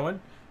recount going.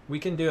 We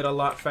can do it a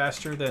lot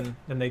faster than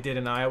they did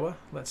in Iowa.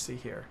 Let's see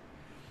here.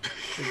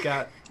 We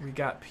got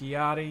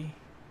Piatti.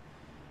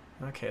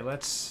 Okay,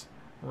 let's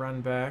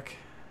run back.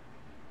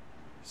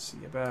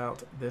 See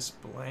about this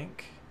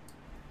blank.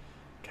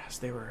 Gosh,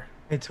 they were.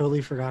 I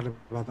totally forgot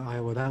about the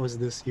Iowa. That was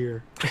this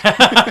year.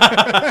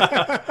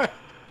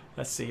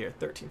 Let's see here.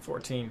 13,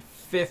 14,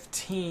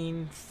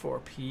 15 for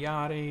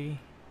Piatti.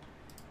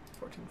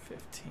 14,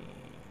 15.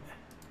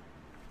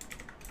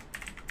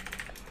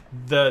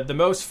 The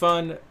most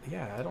fun.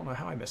 Yeah, I don't know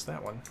how I missed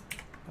that one.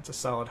 That's a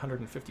solid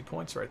 150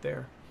 points right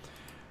there.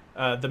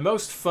 The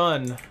most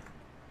fun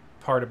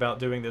part about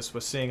doing this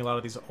was seeing a lot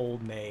of these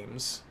old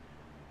names,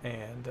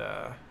 and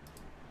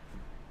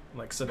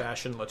like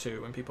Sebastian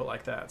Latou and people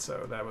like that.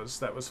 So that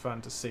was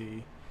fun to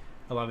see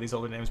a lot of these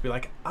older names be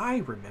like, I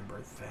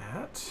remember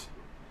that.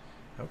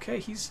 Okay,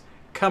 he's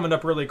coming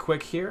up really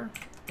quick here.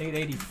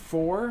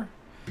 884.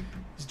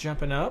 He's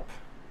jumping up.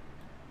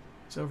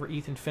 He's over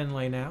Ethan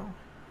Finlay now.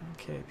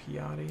 Okay,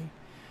 Piatti.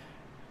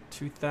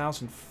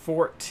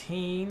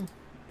 2014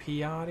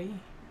 Piatti.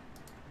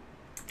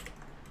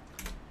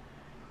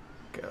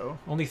 Go.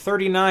 Only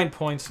 39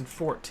 points in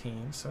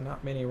 14, so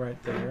not many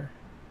right there.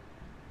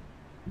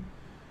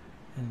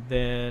 And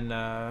then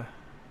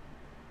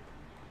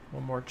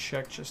one more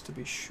check just to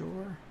be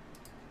sure.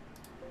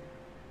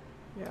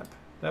 Yep,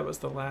 that was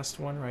the last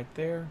one right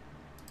there.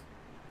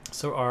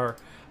 So our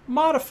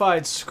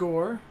modified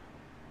score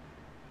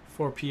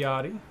for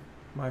Piatti.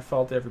 My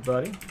fault,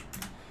 everybody,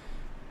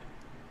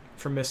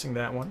 for missing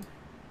that one.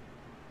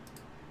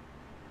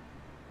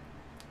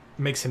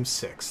 Makes him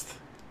 6th.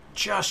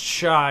 Just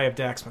shy of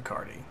Dax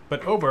McCarty,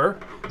 but over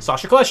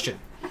Sasha Kljestan.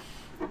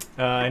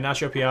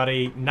 Ignacio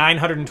Piatti,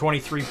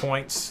 923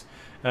 points,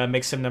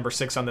 makes him number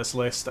 6 on this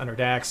list under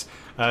Dax.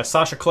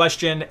 Sasha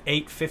Kljestan,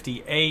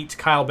 858.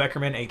 Kyle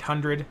Beckerman,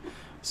 800.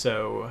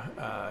 So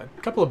a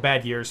couple of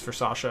bad years for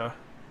Sasha.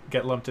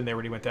 Get lumped in there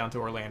when he went down to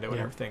Orlando and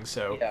everything.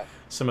 So yeah.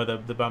 Some of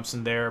the bumps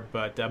in there.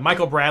 But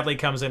Michael Bradley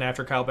comes in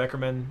after Kyle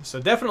Beckerman. So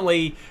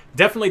definitely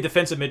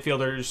defensive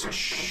midfielders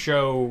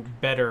show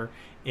better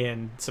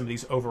in some of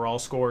these overall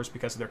scores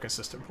because of their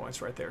consistent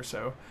points right there.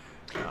 So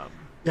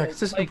Yeah,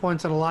 consistent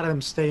points, and a lot of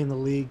them stay in the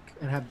league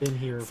and have been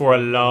here for a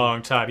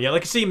long time. Yeah,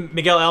 like you see,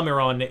 Miguel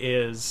Almiron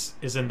is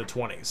in the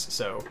 20s.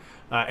 So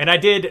and I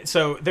did.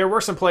 So there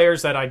were some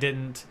players that I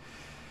didn't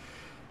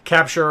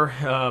capture.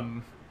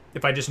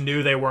 If I just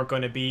knew they weren't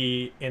going to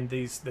be in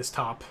this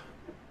top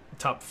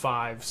top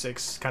 5,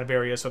 6 kind of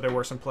area. So there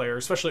were some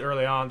players, especially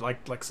early on,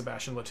 like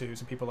Sebastian Latou's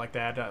and people like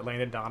that.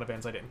 Landon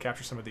Donovan's. I didn't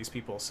capture some of these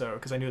people, so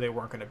because I knew they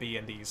weren't going to be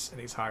in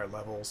these higher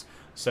levels.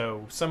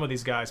 So some of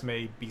these guys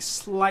may be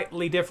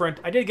slightly different.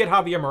 I did get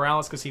Javier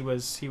Morales because he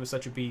was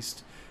such a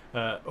beast,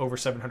 over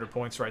 700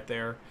 points right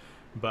there.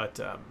 But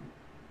I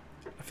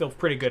feel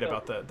pretty good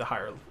about the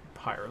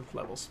higher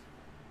levels.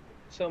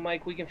 So,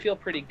 Mike, we can feel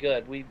pretty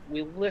good. We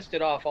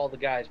listed off all the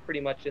guys pretty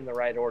much in the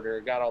right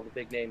order, got all the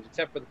big names,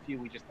 except for the few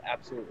we just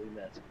absolutely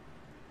missed.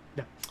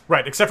 Yeah.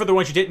 Right, except for the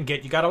ones you didn't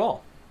get, you got them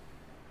all.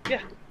 Yeah.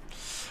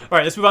 All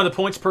right, let's move on to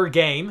points per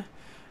game.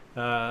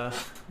 Let's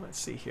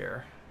see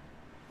here.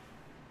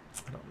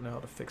 I don't know how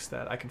to fix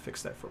that. I can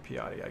fix that for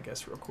Piatti, I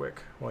guess, real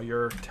quick, while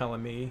you're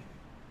telling me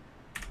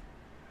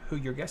who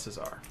your guesses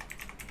are.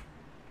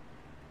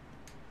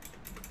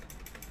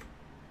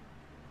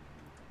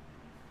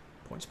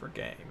 Points per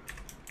game.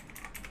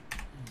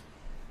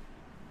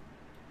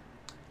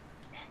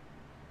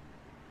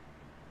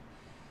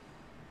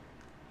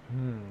 I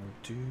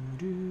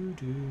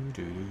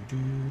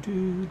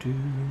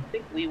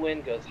think Lee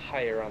Win goes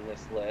higher on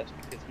this list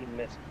because he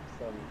missed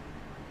some.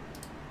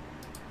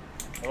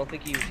 I don't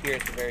think he was here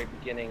at the very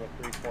beginning of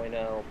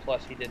 3.0.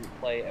 Plus, he didn't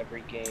play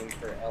every game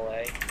for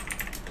LA,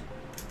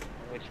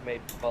 which may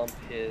bump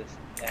his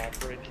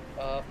average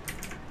up.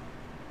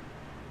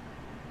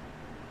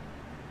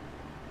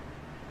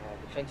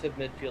 Defensive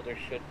midfielder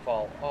should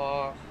fall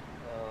off.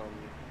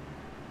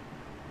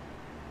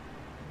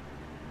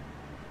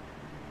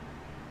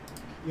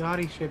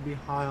 Yachty should be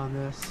high on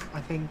this.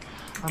 I think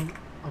I'm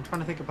trying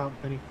to think about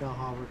Benny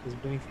Feilhaber because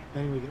Benny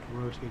would get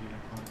rotated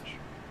a bunch.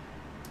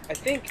 I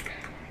think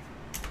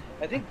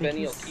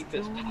Benny will keep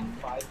his top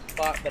 5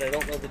 spot, but I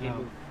don't know that he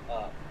moves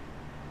up.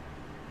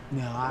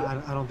 No,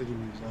 I don't think he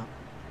moves up.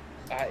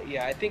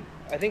 Yeah, I think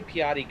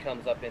Piatti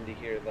comes up into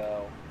here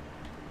though.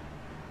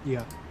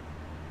 Yeah.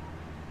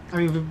 I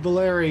mean,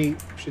 Valeri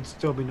should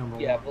still be number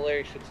 1. Yeah,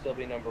 Valeri should still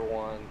be number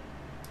 1.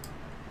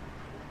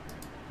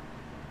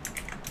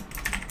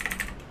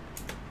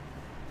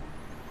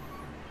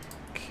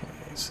 Okay,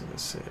 so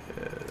this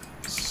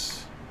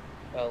is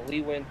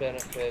Lee Win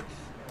benefits.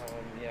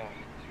 Yeah,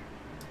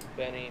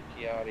 Benny,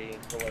 Piatti,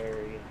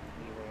 Valeri,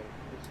 Lee Win.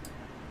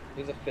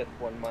 There's a 5th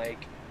one,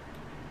 Mike.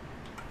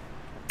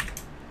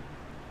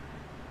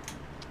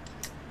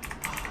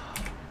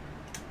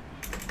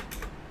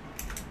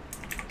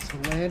 So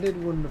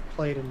Landon wouldn't have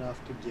played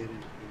enough to get in here.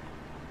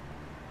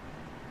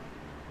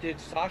 Did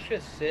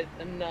Sasha sit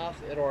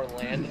enough at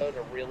Orlando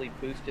to really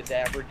boost his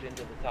average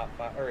into the top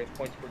 5, or his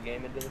points per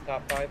game into the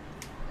top 5?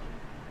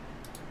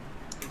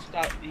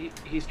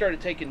 He started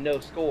taking no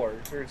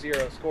scores or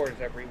 0 scores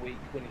every week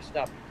when he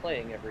stopped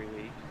playing every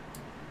week.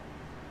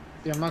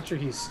 Yeah, I'm not sure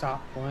he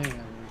stopped playing every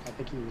week. I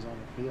think he was on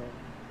the field.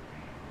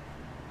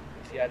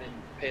 See, I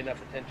didn't pay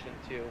enough attention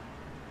to.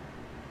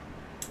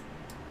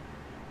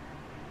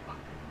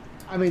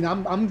 I mean,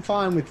 I'm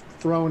fine with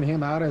throwing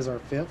him out as our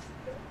 5th.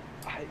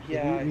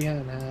 Yeah. We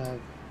hadn't had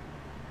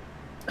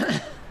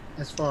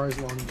as far as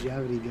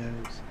longevity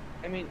goes.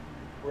 I mean,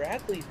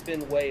 Bradley's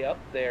been way up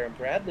there, and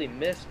Bradley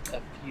missed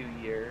a few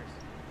years.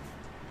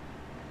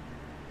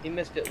 He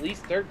missed at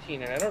least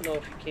 13, and I don't know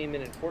if he came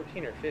in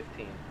 14 or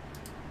 15.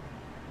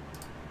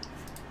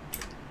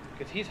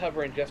 Because he's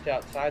hovering just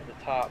outside the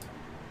top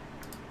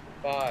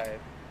 5.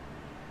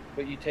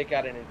 But you take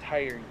out an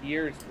entire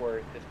year's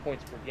worth, his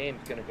points per game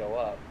is going to go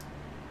up.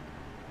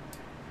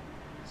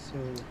 So,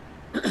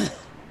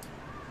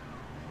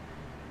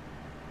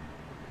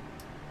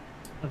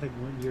 I think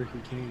one year he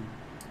came.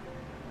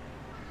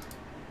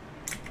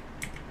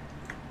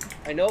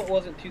 I know it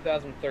wasn't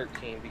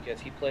 2013 because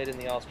he played in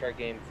the All-Star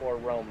game for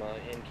Roma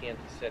in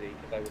Kansas City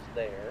because I was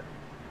there.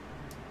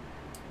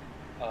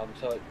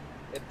 So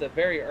at the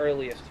very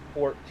earliest,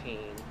 14.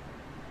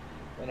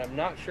 And I'm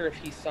not sure if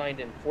he signed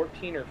in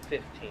 14 or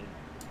 15.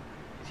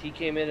 Because he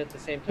came in at the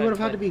same time. It would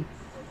have had to be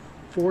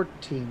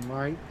 14,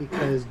 right?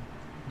 Because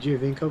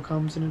Giovinco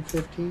comes in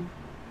 15.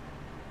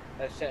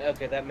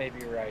 Okay, that may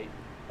be right.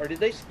 Or did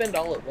they spend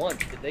all at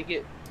once? Did they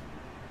get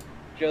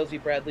Josie,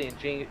 Bradley, and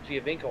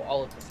Giovinco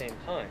all at the same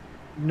time?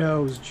 No,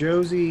 it was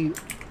Josie,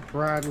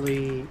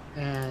 Bradley,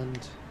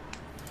 and...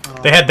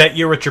 they had that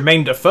year with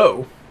Jermaine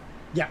Defoe.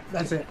 Yeah,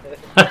 that's it.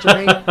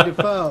 Jermaine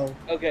Defoe.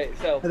 Okay,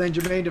 so... And then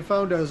Jermaine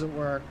Defoe doesn't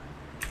work,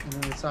 and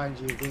then they signed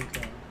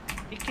Giovinco.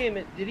 He came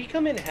in... Did he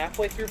come in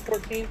halfway through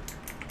 14?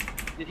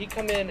 Did he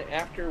come in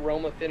after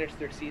Roma finished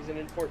their season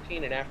in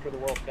 14 and after the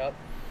World Cup?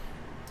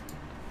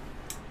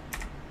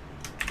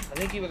 I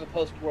think he was a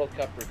post-World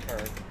Cup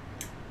return.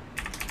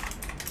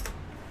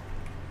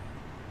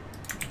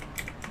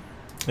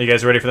 Are you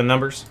guys ready for the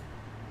numbers?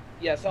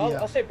 Yeah, so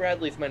I'll say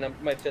Bradley's my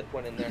 5th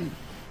one in there.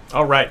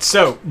 All right,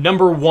 so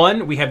number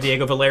 1, we have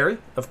Diego Valeri,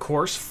 of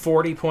course,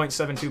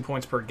 40.72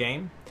 points per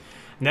game.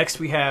 Next,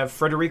 we have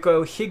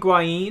Federico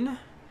Higuain,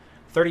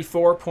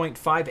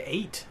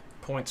 34.58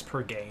 points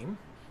per game.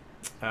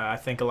 I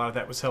think a lot of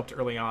that was helped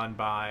early on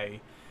by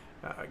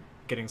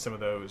getting some of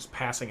those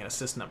passing and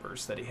assist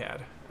numbers that he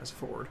had as a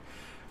forward.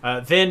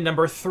 Then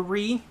number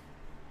 3,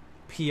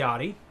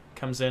 Piatti,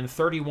 comes in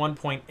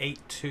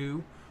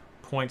 31.82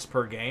 points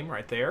per game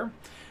right there.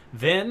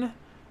 Then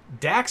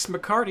Dax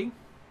McCarty,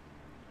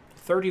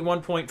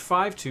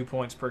 31.52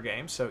 points per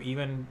game. So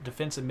even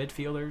defensive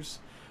midfielders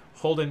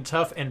holding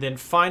tough. And then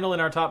final in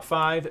our top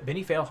 5,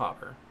 Benny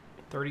Feilhaber,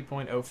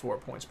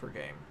 30.04 points per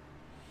game.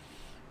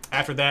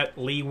 After that,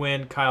 Lee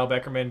Win, Kyle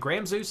Beckerman,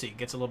 Graham Zusi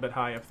gets a little bit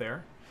high up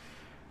there.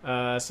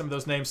 Some of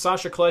those names,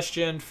 Sasha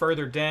Kleshchin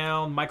further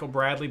down, Michael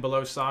Bradley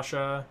below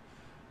Sasha.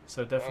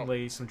 So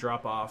definitely some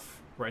drop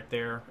off right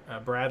there.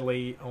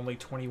 Bradley only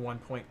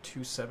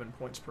 21.27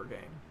 points per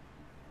game.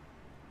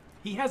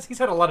 He's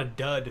had a lot of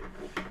dud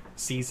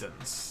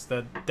seasons.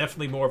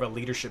 Definitely more of a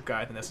leadership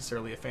guy than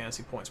necessarily a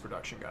fantasy points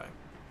production guy.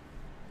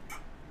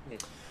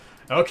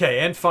 Okay,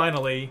 and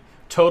finally,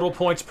 total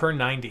points per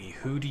 90.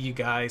 Who do you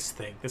guys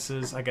think? This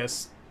is, I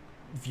guess,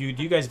 do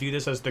you guys view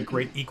this as the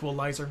great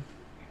equalizer?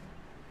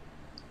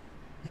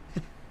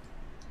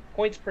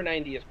 Points per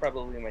 90 is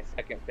probably my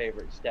second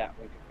favorite stat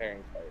when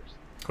comparing players.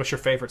 What's your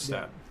favorite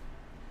stat?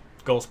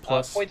 Goals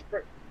plus? Points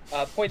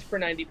per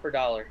 90 per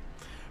dollar.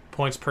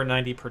 Points per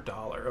 90 per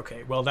dollar.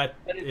 Okay, well that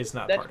is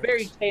not part of it. That's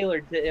very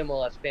tailored to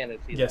MLS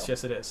fantasy. Yes, though.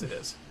 yes, it is. It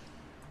is.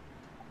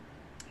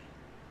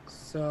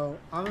 So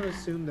I'm gonna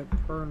assume that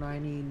per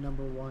 90,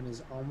 number 1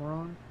 is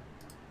Almiron.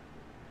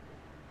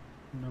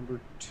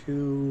 Number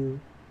 2,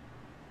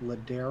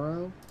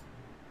 Ladero.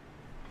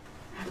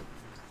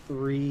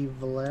 3,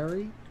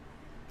 Valeri.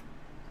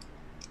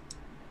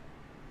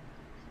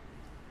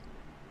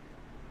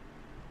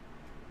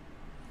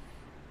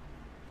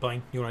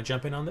 Blaine, you want to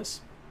jump in on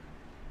this?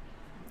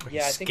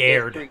 Yeah, I think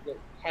scared. those three go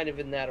kind of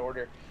in that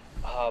order.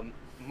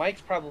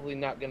 Mike's probably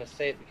not going to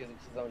say it because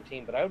it's his own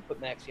team, but I would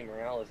put Maxi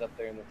Morales up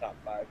there in the top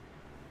 5.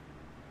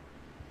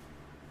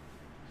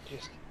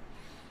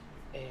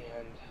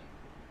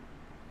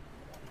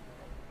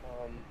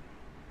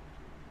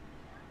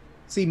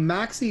 See,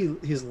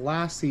 Maxi, his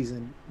last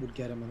season would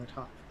get him in the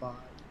top 5.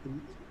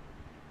 I'm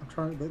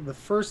trying. The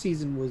first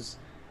season was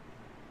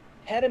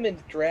had him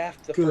in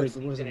draft the good. first It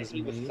season, wasn't and as,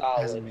 he was as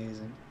solid.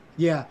 amazing.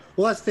 Yeah,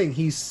 well, that's the thing.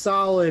 He's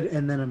solid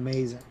and then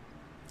amazing.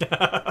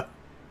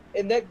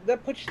 And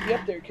that puts you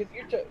up there because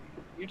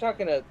you're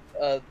talking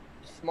a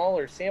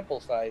smaller sample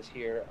size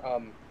here.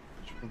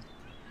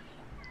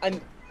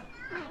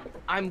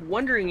 I'm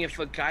wondering if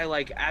a guy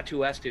like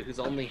Atuesta, who's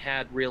only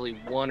had really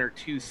 1 or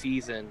 2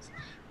 seasons,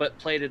 but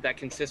played at that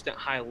consistent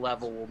high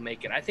level, will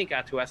make it. I think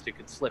Atuesta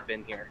could slip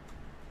in here.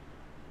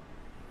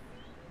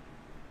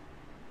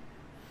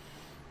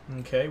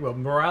 Okay, well,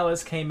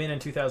 Morales came in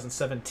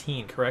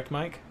 2017, correct,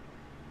 Mike?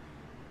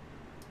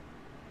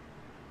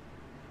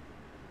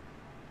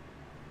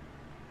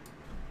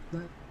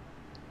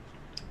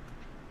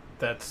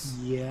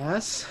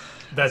 Yes.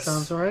 That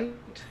sounds right.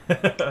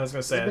 I was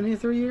gonna say. Has it been here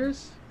 3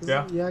 years?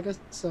 Yeah. Yeah, I guess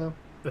so.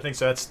 I think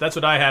so. That's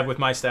what I have with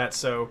my stats.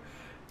 So,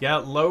 yeah,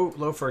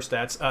 low first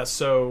stats.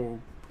 So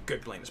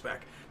good, Blaine is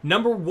back.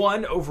 Number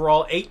 1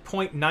 overall,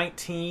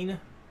 8.19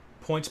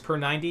 points per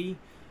 90.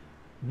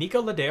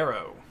 Nico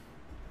Ladero,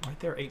 right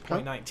there,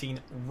 8.19.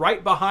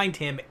 Right behind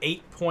him,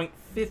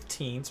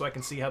 8.15. So I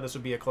can see how this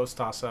would be a close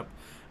toss-up.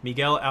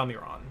 Miguel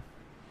Almiron,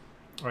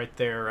 right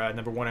there,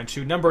 number 1 and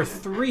 2. Number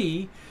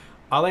 3,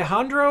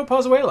 Alejandro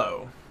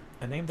Pozuelo,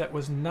 a name that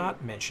was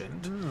not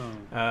mentioned.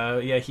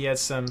 Yeah, he had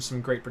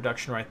some great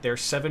production right there.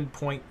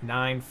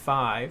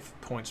 7.95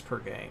 points per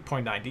game,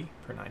 0.90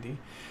 per 90.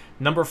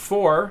 Number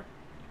 4,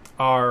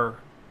 our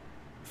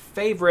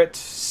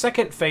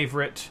second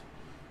favorite,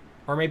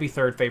 or maybe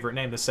third favorite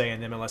name to say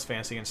in MLS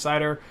Fantasy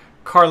Insider,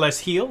 Carles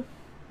Heel.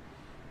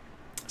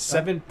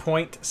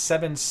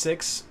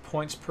 7.76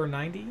 points per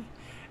 90.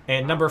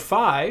 And number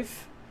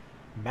 5,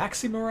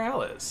 Maxi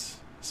Morales.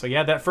 So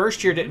yeah, that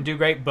first year didn't do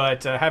great,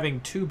 but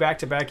having 2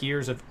 back-to-back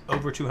years of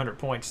over 200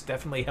 points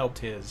definitely helped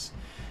his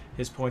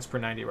points per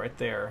 90 right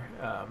there.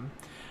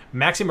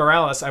 Maxi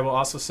Morales, I will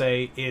also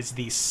say, is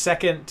the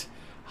second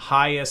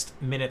highest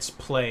minutes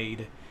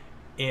played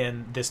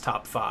in this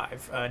top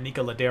 5.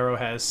 Nico Ladero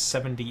has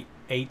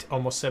 78,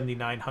 almost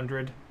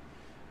 7,900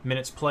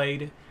 minutes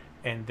played,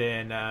 and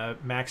then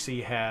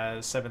Maxi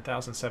has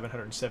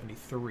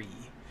 7,773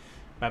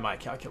 by my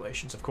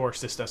calculations. Of course,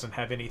 this doesn't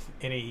have any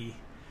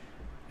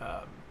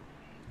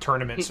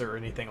tournaments or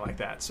anything like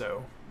that,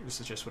 so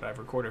this is just what I've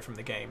recorded from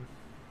the game.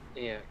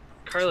 Yeah,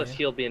 Carlos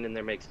Heel being in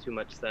there makes too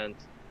much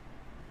sense.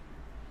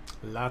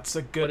 Lots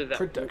of good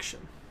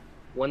production.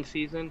 1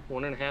 season,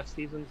 1.5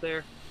 seasons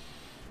there.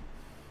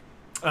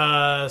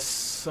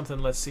 Something.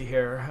 Let's see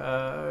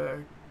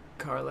here.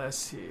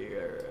 Carles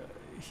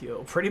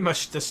Heel. Pretty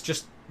much that's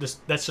just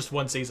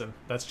 1 season.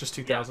 That's just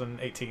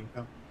 2018,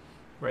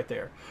 right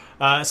there.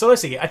 So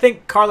let's see. I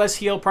think Carles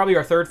Heel probably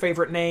our third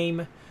favorite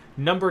name.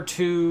 Number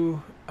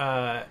 2,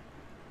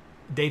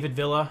 David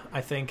Villa,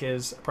 I think,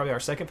 is probably our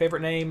second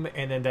favorite name,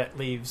 and then that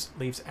leaves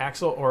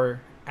Axel,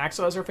 or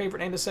Axel as our favorite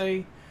name to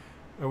say,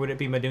 or would it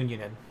be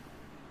Madunyanen?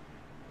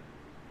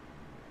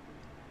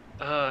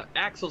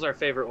 Axel's our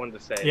favorite one to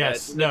say.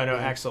 Yes, no,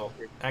 Axel,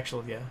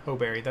 yeah,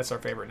 Hoberry, that's our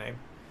favorite name.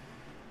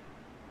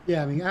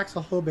 Yeah, I mean,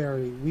 Axel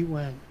Hoberry, we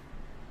went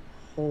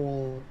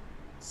whole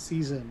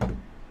season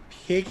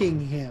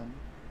picking him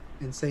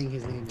and saying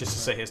his name. Just to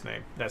say his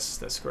name.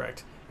 That's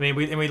correct. I mean,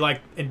 we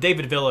like, and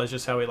David Villa is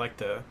just how we like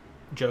to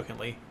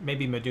jokingly.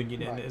 Maybe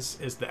Medunjanin Right.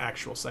 is the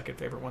actual second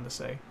favorite one to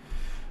say.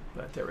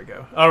 But there we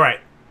go. All right,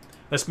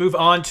 let's move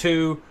on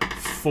to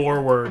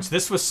forwards.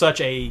 This was such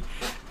a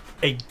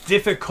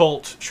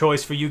difficult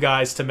choice for you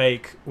guys to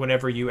make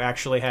whenever you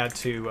actually had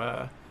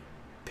to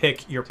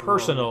pick your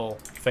personal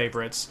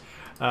favorites.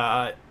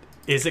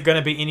 Is it going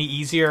to be any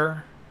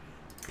easier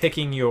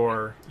picking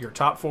your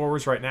top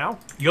forwards right now?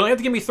 You only have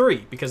to give me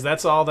 3 because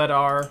that's all that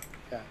our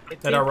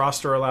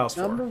roster allows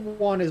for. Number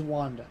 1 is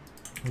Wanda.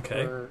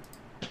 Okay.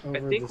 I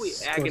think we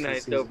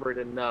agonized over it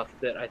enough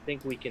that I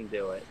think we can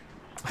do it.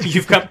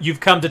 You've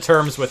come to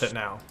terms with it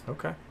now.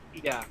 Okay.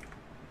 Yeah.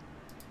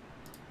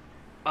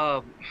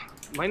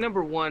 My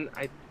number 1,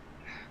 I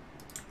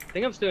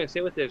think I'm still gonna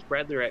stay with this.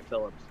 Bradley Wright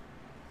Phillips.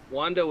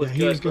 Wanda was he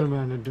good. was going to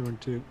end up doing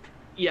 2.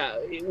 Yeah,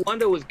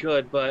 Wanda was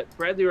good, but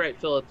Bradley Wright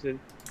Phillips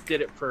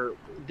did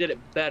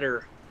it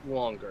better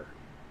longer.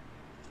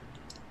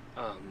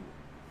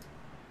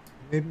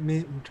 Maybe,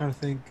 I'm trying to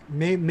think.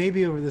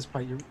 Maybe over this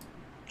part, you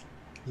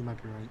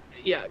might be right.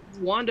 Yeah,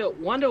 Wanda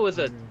was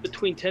a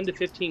between 10 to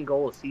 15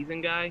 goal a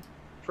season guy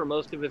for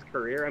most of his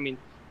career. I mean,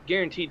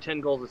 guaranteed 10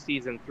 goals a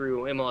season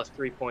through MLS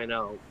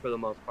 3.0 for the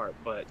most part,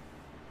 but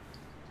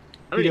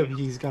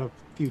He's got a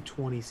few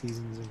 20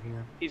 seasons in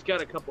here. he's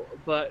got a couple.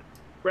 But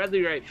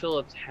Bradley Wright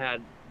Phillips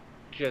had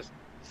just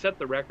set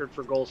the record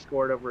for goals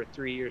scored over a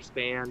 3-year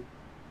span.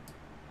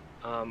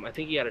 I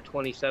think he had a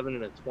 27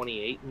 and a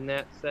 28 in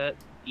that set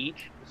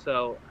each.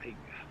 So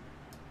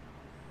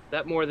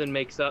that more than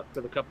makes up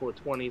for the couple of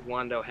 20s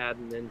Wando had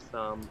and then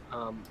some.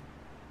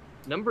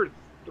 Number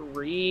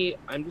 3,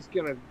 I'm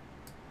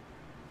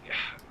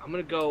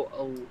gonna go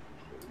a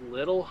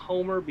little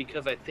homer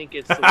because I think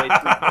it's the way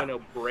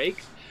 3.0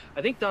 breaks.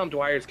 I think Dom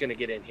Dwyer's gonna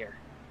get in here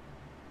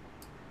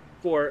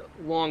for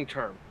long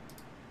term.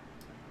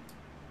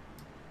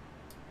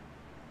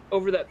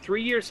 Over that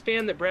 3-year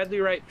span that Bradley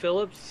Wright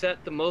Phillips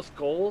set the most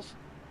goals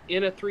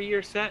in a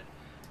 3-year set,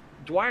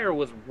 Dwyer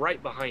was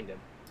right behind him.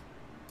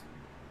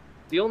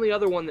 The only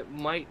other one that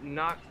might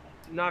knock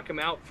him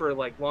out for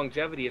like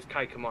longevity is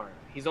Kai Kamara.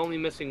 He's only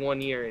missing 1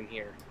 year in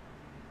here.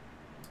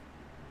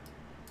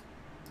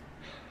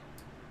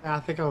 I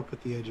think I would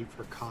put the edge in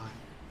for Kai.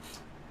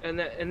 And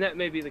that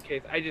may be the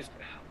case.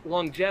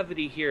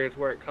 Longevity here is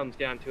where it comes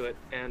down to it,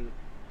 and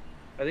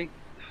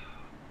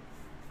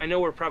I know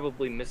we're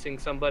probably missing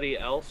somebody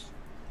else,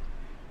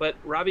 but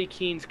Robbie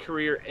Keane's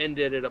career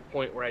ended at a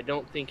point where I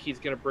don't think he's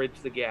going to bridge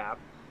the gap.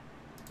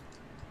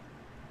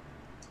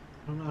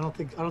 I don't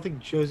think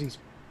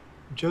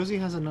Josie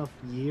has enough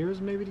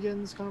years maybe to get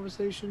in this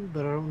conversation,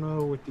 but I don't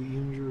know with the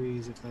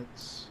injuries if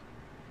that's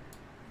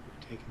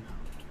taken out.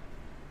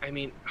 I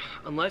mean,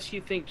 unless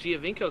you think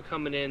Giovinco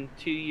coming in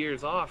 2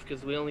 years off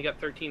because we only got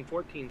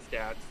 13-14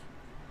 stats.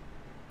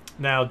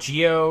 Now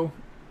Gio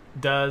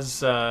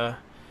does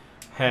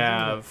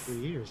have 3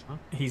 years, huh?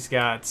 He's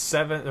got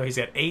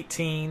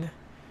 18,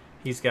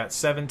 he's got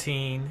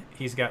 17,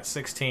 he's got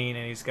 16,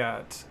 and he's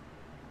got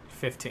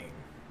 15.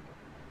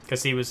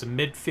 Because he was a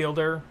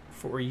midfielder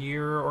for a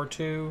year or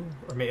two,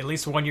 or at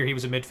least 1 year he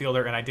was a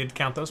midfielder, and I did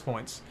count those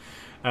points.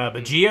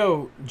 But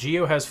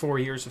Gio has 4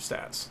 years of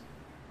stats.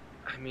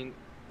 I mean,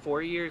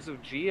 4 years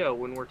of Gio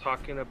when we're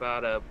talking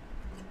about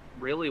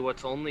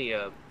what's only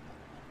a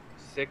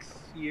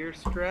 6-year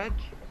stretch?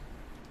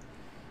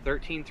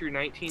 13 through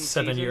 19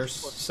 7 seasons? years.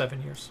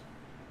 7 years.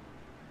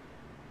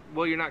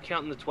 Well, you're not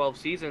counting the 12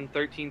 season.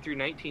 13 through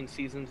 19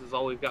 seasons is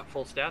all we've got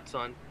full stats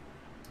on.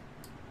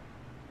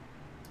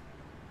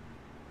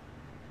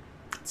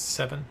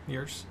 7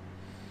 years.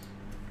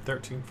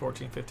 13,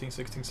 14, 15,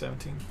 16,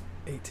 17,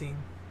 18,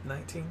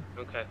 19.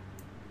 Okay.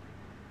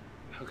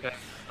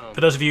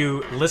 For those of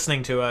you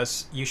listening to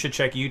us, you should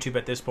check YouTube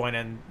at this point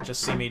and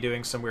just see me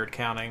doing some weird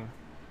counting.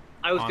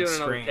 I was on doing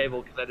it on screen. the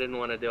table because I didn't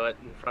want to do it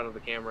in front of the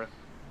camera.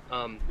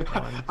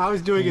 I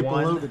was doing it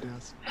below 1, the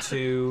desk.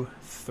 2,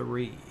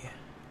 3.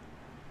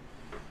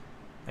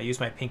 I use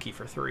my pinky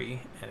for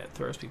 3, and it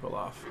throws people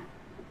off.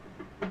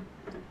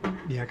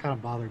 Yeah, it kind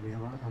of bothered me.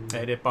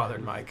 It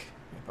bothered Mike.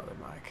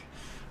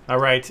 All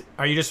right.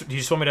 Do you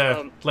just want me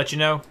to let you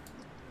know?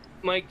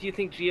 Mike, do you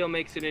think Gio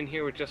makes it in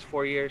here with just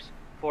 4 years?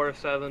 4 of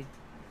 7?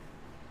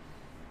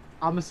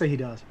 I'm going to say he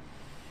does.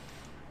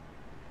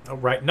 All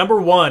right. Number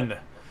 1,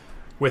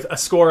 with a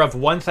score of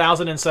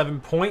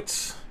 1,007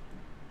 points,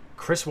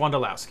 Chris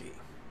Wondolowski.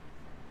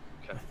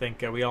 Okay. I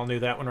think we all knew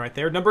that one right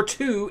there. Number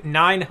 2,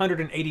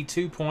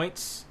 982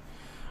 points,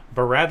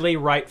 Bradley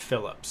Wright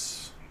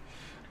Phillips.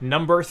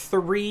 Number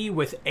 3,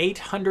 with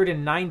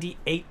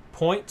 898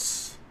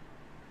 points,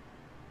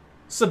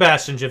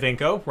 Sebastian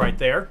Giovinco, right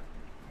there.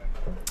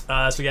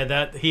 So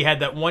yeah, he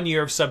had that 1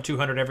 year of sub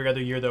 200. Every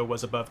other year though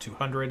was above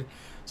 200.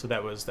 So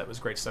that was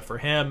great stuff for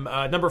him.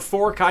 Number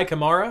 4, Kai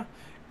Kamara,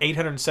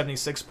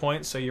 876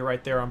 points. So you're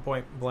right there on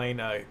point, Blaine.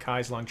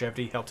 Kai's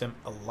longevity helped him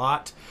a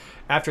lot.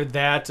 After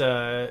that,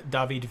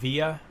 David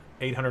Villa,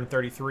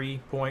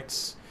 833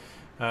 points.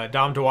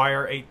 Dom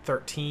Dwyer,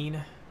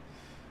 813.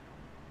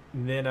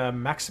 And then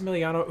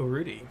Maximiliano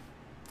Urruti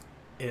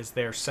is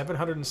there,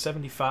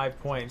 775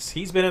 points.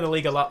 He's been in the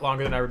league a lot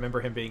longer than I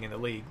remember him being in the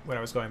league when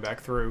I was going back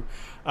through.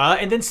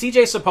 And then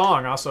CJ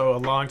Sapong, also a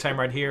long time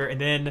right here.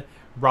 And then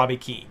Robbie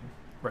Keane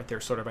right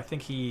there, sort of. I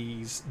think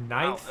he's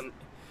ninth. Wow,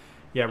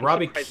 yeah, I'm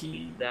Robbie surprised he's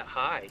Keane. that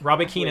high.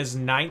 Robbie Keane is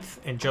 9th,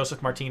 and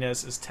Joseph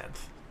Martinez is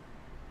 10th.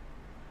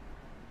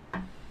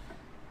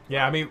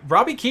 Yeah, I mean,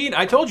 Robbie Keane,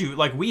 I told you,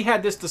 like, we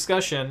had this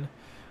discussion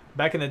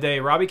back in the day.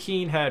 Robbie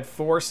Keane had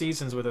 4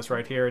 seasons with us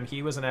right here, and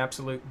he was an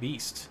absolute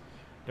beast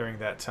during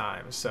that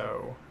time.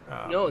 So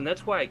No, and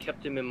that's why I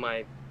kept him in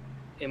my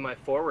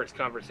forwards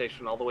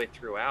conversation all the way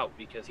throughout,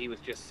 because he was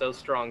just so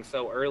strong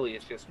so early.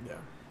 It's just yeah,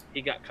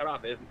 he got cut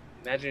off.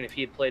 Imagine if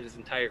he had played his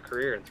entire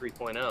career in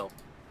 3.0.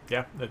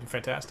 yeah, that'd be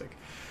fantastic.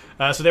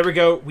 So there we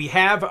go. We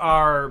have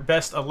our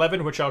best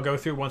 11, which I'll go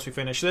through once we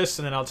finish this,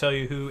 and then I'll tell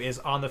you who is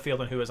on the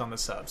field and who is on the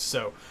subs.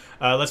 So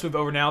let's move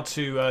over now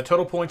to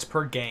total points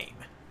per game.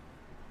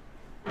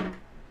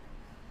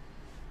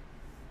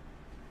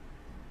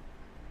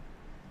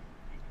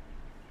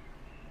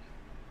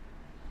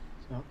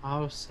 So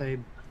I'll say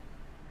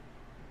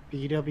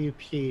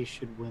BWP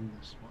should win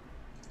this one.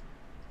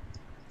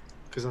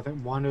 Because I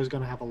think Wando's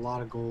going to have a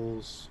lot of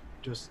goals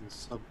just in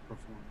sub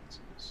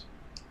performances.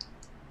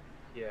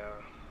 Yeah.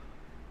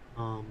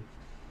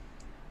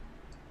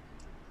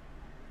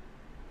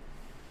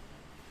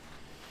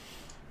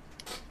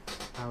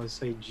 I would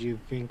say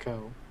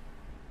Giovinco,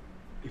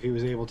 if he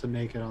was able to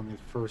make it on the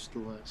first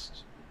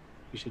list,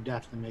 he should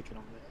definitely make it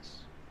on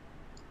this.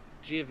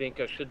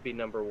 Giovinco should be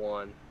number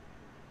 1.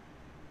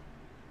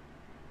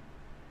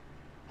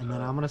 And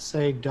then I'm going to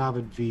say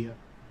David Villa,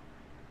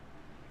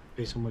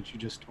 based on what you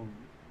just told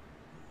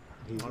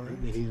me. He's on the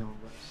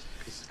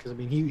list. Because I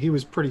mean, he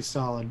was pretty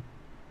solid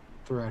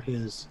throughout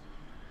his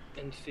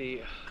And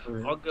see,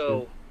 career. I'll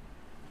go.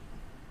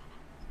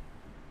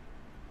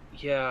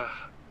 Yeah,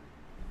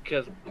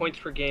 because points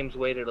per game's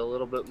weighted a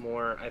little bit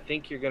more. I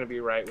think you're going to be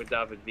right with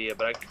David Villa,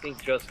 but I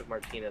think Joseph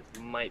Martinez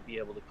might be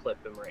able to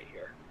clip him right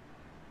here.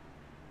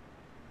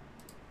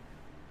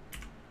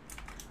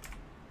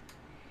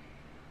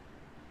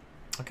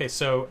 Okay,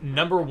 so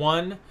number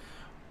 1,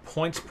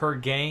 points per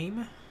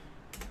game.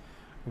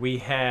 We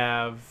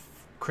have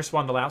Chris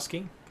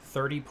Wondolowski,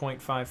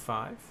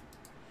 30.55.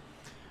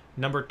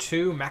 Number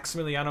 2,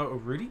 Maximiliano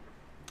Urruti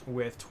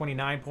with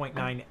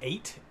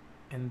 29.98.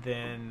 And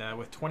then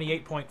with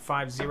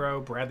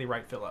 28.50, Bradley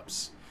Wright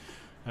Phillips.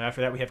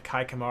 After that, we have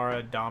Kai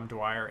Kamara, Dom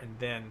Dwyer, and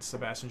then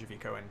Sebastian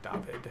Javico and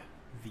David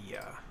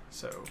Villa.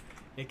 So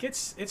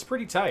it's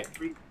pretty tight. It's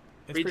Reed's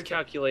pretty tight.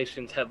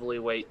 calculations heavily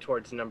weight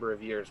towards number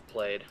of years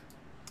played,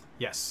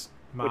 Yes,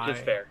 which is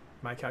fair.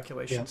 My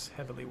calculations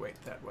heavily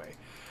weight that way.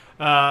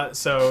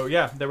 So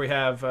yeah, there we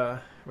have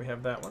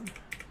that one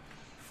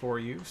for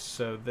you.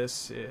 So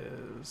this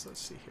is,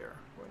 let's see here.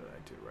 What did I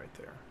do right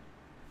there?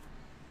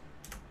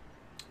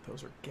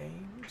 Those are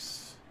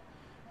games.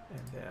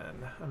 And then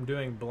I'm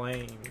doing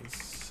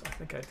Blaine's. I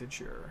think I did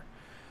your.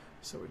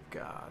 So we've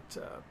got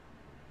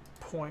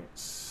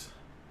points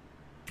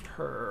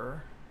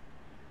per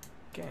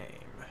game.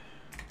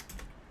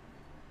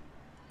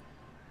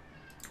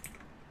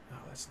 Oh,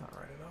 that's not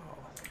right at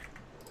all.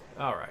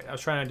 All right, I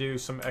was trying to do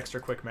some extra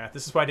quick math.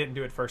 This is why I didn't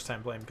do it first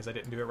time, Blaine, because I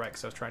didn't do it right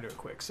because I was trying to do it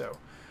quick. So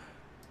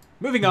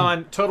moving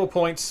on, total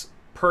points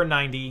per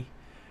 90.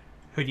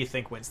 Who do you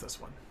think wins this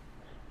one?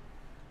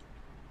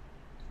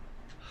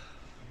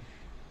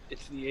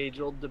 It's the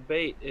age-old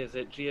debate. Is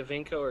it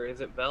Giovinco or is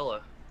it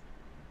Vela?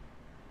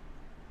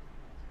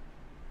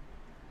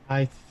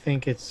 I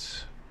think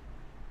it's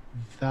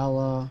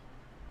Vela,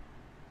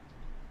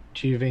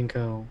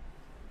 Giovinco,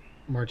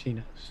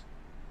 Martinez.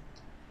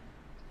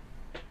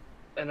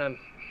 And I'm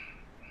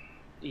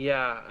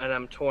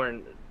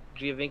torn.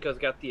 Giovinco's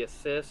got the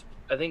assist.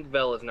 I think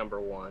Vela's number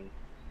 1.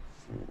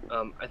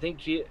 I think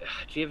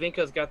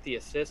Giovinco's got the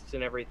assists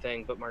and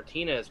everything, but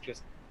Martinez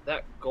just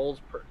that goals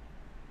per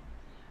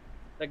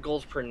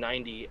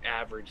 90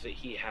 average that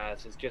he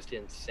has is just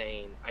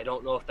insane. I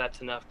don't know if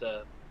that's enough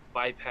to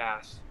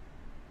bypass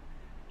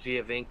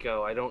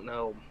Giovinco. I don't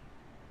know.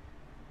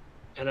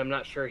 And I'm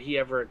not sure he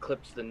ever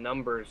eclipsed the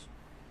numbers.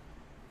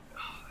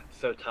 Oh, that's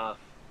so tough.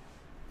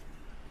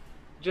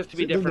 Just to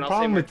be different, I'll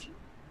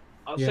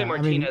say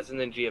Martinez and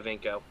then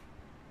Giovinco.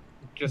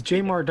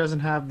 J-Mart doesn't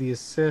have the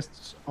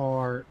assists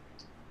or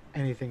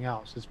anything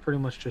else. It's pretty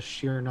much just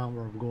sheer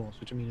number of goals,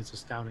 which I mean it's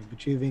astounding. But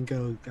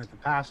Giovinco got the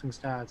passing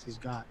stats. He's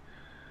got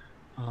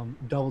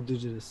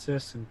double-digit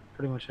assists in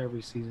pretty much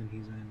every season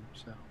he's in.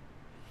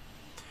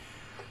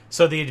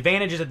 So the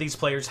advantages that these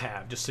players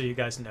have, just so you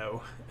guys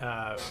know,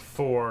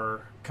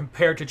 for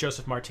compared to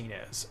Joseph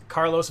Martinez,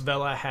 Carlos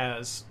Vela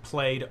has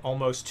played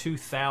almost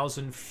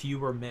 2,000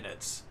 fewer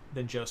minutes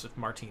than Joseph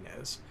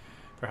Martinez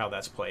for how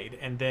that's played.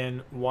 And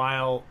then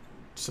while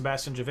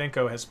Sebastian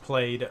Javinko has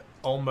played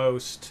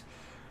almost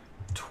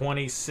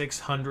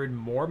 2,600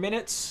 more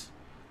minutes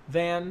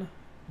than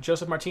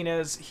Joseph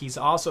Martinez, he's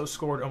also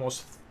scored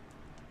almost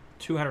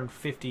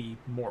 250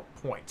 more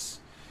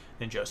points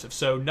than Joseph.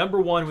 So number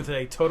 1 with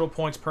a total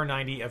points per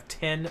 90 of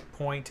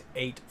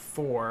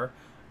 10.84,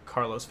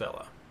 Carlos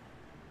Vela.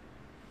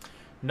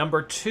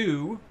 Number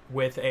 2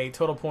 with a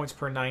total points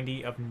per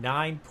 90 of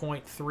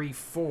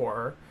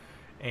 9.34,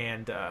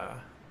 and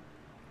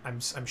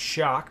I'm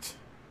shocked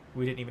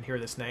we didn't even hear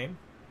this name,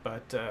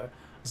 but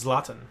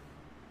Zlatan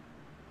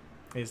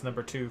is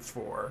number 2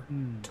 for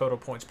total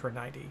points per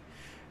 90.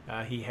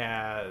 He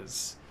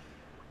has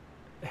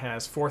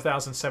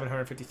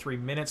 4,753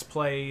 minutes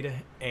played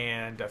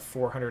and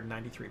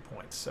 493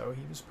 points. So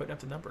he was putting up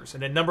the numbers.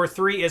 And then number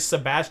 3 is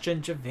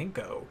Sebastian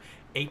Giovinco,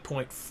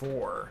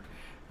 8.4.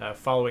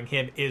 Following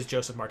him is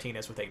Joseph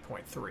Martinez with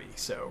 8.3.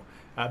 So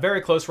very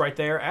close right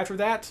there. After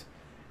that,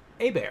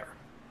 Hebert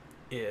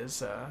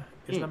is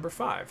number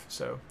 5.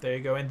 So there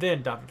you go. And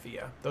then David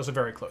Villa. Those are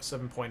very close,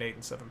 7.8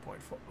 and 7.4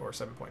 or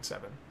 7.7.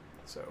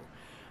 So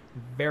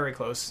very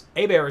close.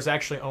 Hebert is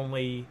actually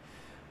only...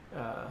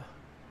 oh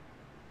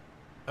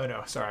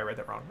no, sorry, I read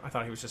that wrong. I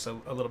thought he was just a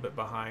little bit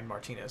behind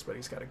Martinez, but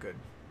he's got a good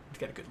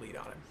lead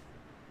on him.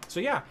 So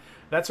yeah,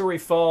 that's where we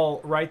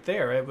fall right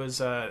there. It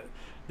was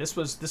this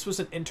was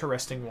an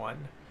interesting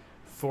one,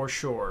 for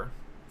sure.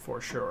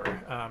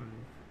 I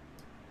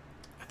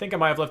think I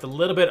might have left a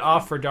little bit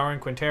off for Darwin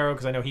Quintero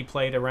because I know he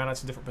played around at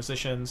some different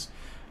positions,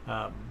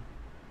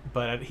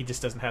 but he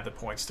just doesn't have the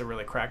points to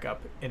really crack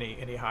up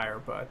any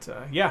higher. But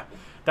yeah,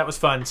 that was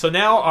fun. So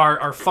now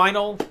our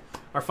final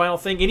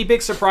thing. Any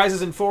big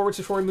surprises in forwards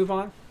before we move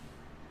on?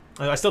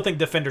 I still think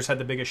defenders had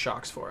the biggest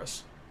shocks for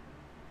us.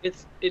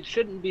 It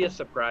shouldn't be a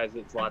surprise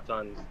that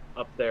Zlatan's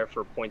up there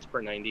for points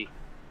per 90.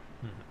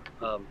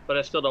 But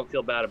I still don't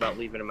feel bad about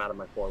leaving him out of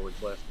my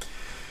forwards list.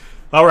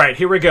 All right,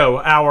 here we go.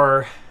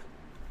 Our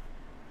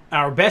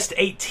best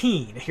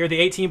 18. Here are the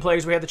 18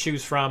 players we have to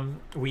choose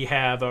from. We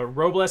have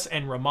Robles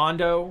and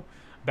Ramondo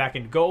back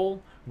in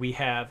goal. We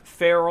have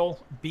Farrell,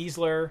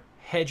 Beasler,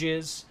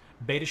 Hedges,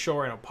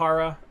 Beitashour, and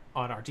Opara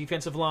on our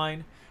defensive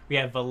line. We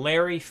have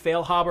Valeri,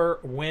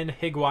 Feilhaber, Wynn,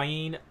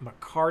 Higuain,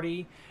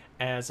 McCarty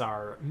as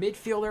our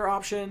midfielder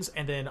options,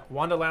 and then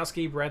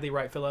Wondolowski, Bradley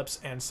Wright-Phillips,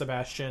 and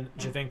Sebastian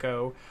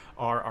Giovinco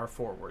are our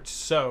forwards.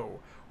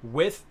 So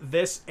with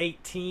this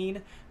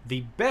 18,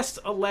 the best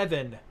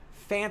 11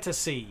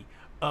 fantasy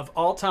of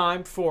all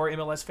time for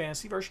MLS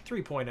Fantasy version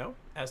 3.0,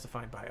 as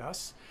defined by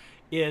us,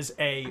 is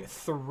a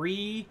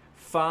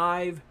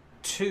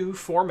 3-5-2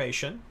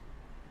 formation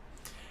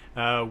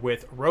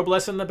with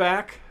Robles in the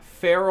back,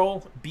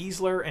 Farrell,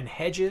 Beasler, and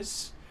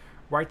Hedges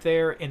right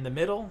there in the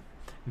middle.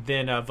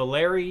 Then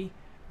Valeri,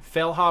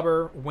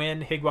 Feilhaber,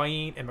 Wynn,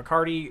 Higuain, and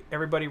McCarty,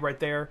 everybody right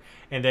there.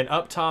 And then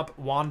up top,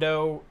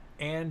 Wando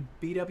and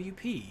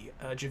BWP.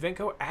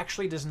 Giovinco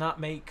actually does not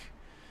make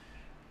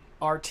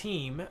our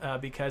team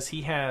because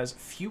he has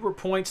fewer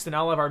points than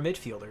all of our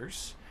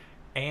midfielders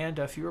and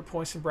fewer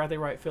points than Bradley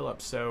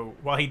Wright-Phillips. So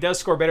while he does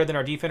score better than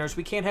our defenders,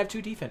 we can't have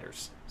 2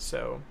 defenders.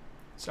 So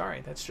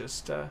sorry, that's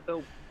just...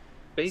 so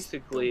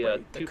basically a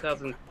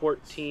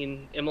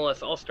 2014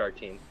 MLS All-Star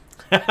team.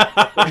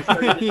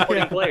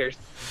 40 players.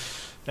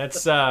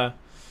 That's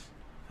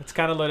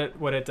kind of what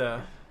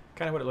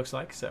it looks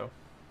like. So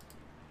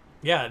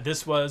yeah,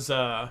 this was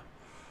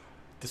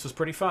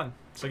pretty fun.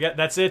 So yeah,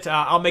 that's it.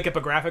 I'll make up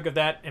a graphic of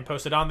that and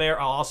post it on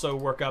there. I'll also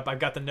work up. I've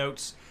got the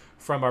notes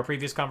from our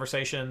previous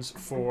conversations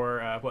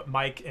for what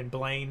Mike and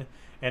Blaine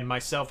and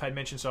myself had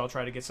mentioned. So I'll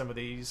try to get some of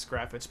these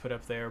graphics put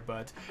up there.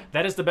 But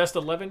that is the best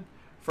 11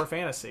 for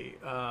fantasy.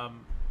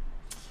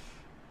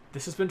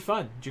 This has been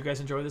fun. Did you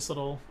guys enjoy this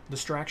little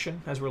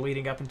distraction as we're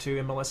leading up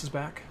into MLS is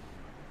back?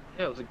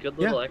 Yeah, it was a good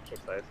little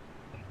exercise.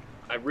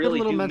 I really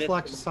good little do mental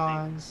miss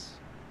exercise.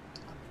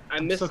 I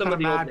miss so some kind of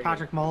of the mad old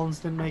Patrick Mullins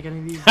didn't make any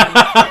of these.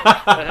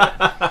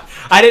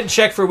 I didn't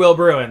check for Will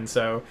Bruin,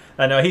 so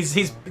I know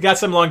he's got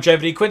some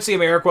longevity. Quincy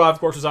Amarikwa, of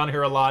course, was on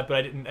here a lot, but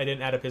I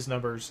didn't add up his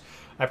numbers.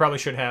 I probably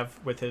should have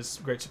with his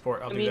great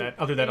support. I'll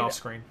do that off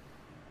screen.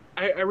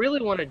 I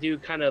really want to do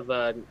kind of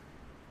an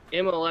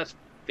MLS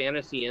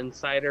Fantasy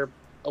Insider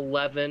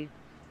 11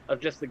 of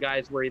just the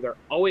guys we're either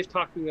always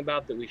talking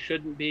about that we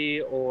shouldn't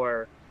be,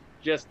 or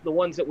just the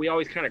ones that we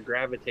always kind of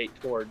gravitate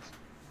towards.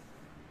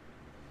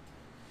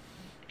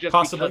 Just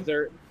Possibly.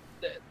 Because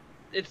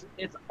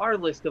it's our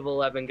list of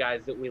 11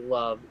 guys that we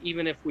love,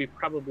 even if we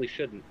probably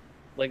shouldn't.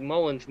 Like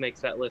Mullins makes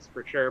that list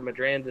for sure.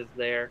 Madranda's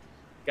there.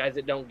 Guys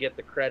that don't get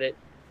the credit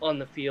on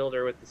the field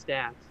or with the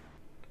stats.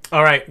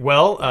 All right.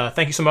 Well,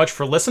 thank you so much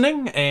for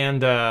listening.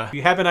 And if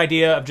you have an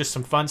idea of just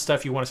some fun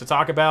stuff you want us to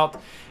talk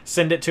about,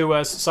 send it to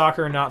us.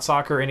 Soccer, not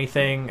soccer,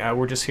 anything.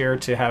 We're just here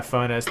to have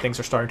fun as things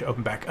are starting to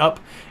open back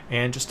up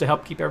and just to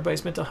help keep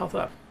everybody's mental health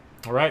up.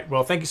 All right.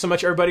 Well, thank you so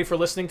much, everybody, for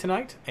listening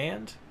tonight,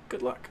 and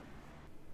good luck.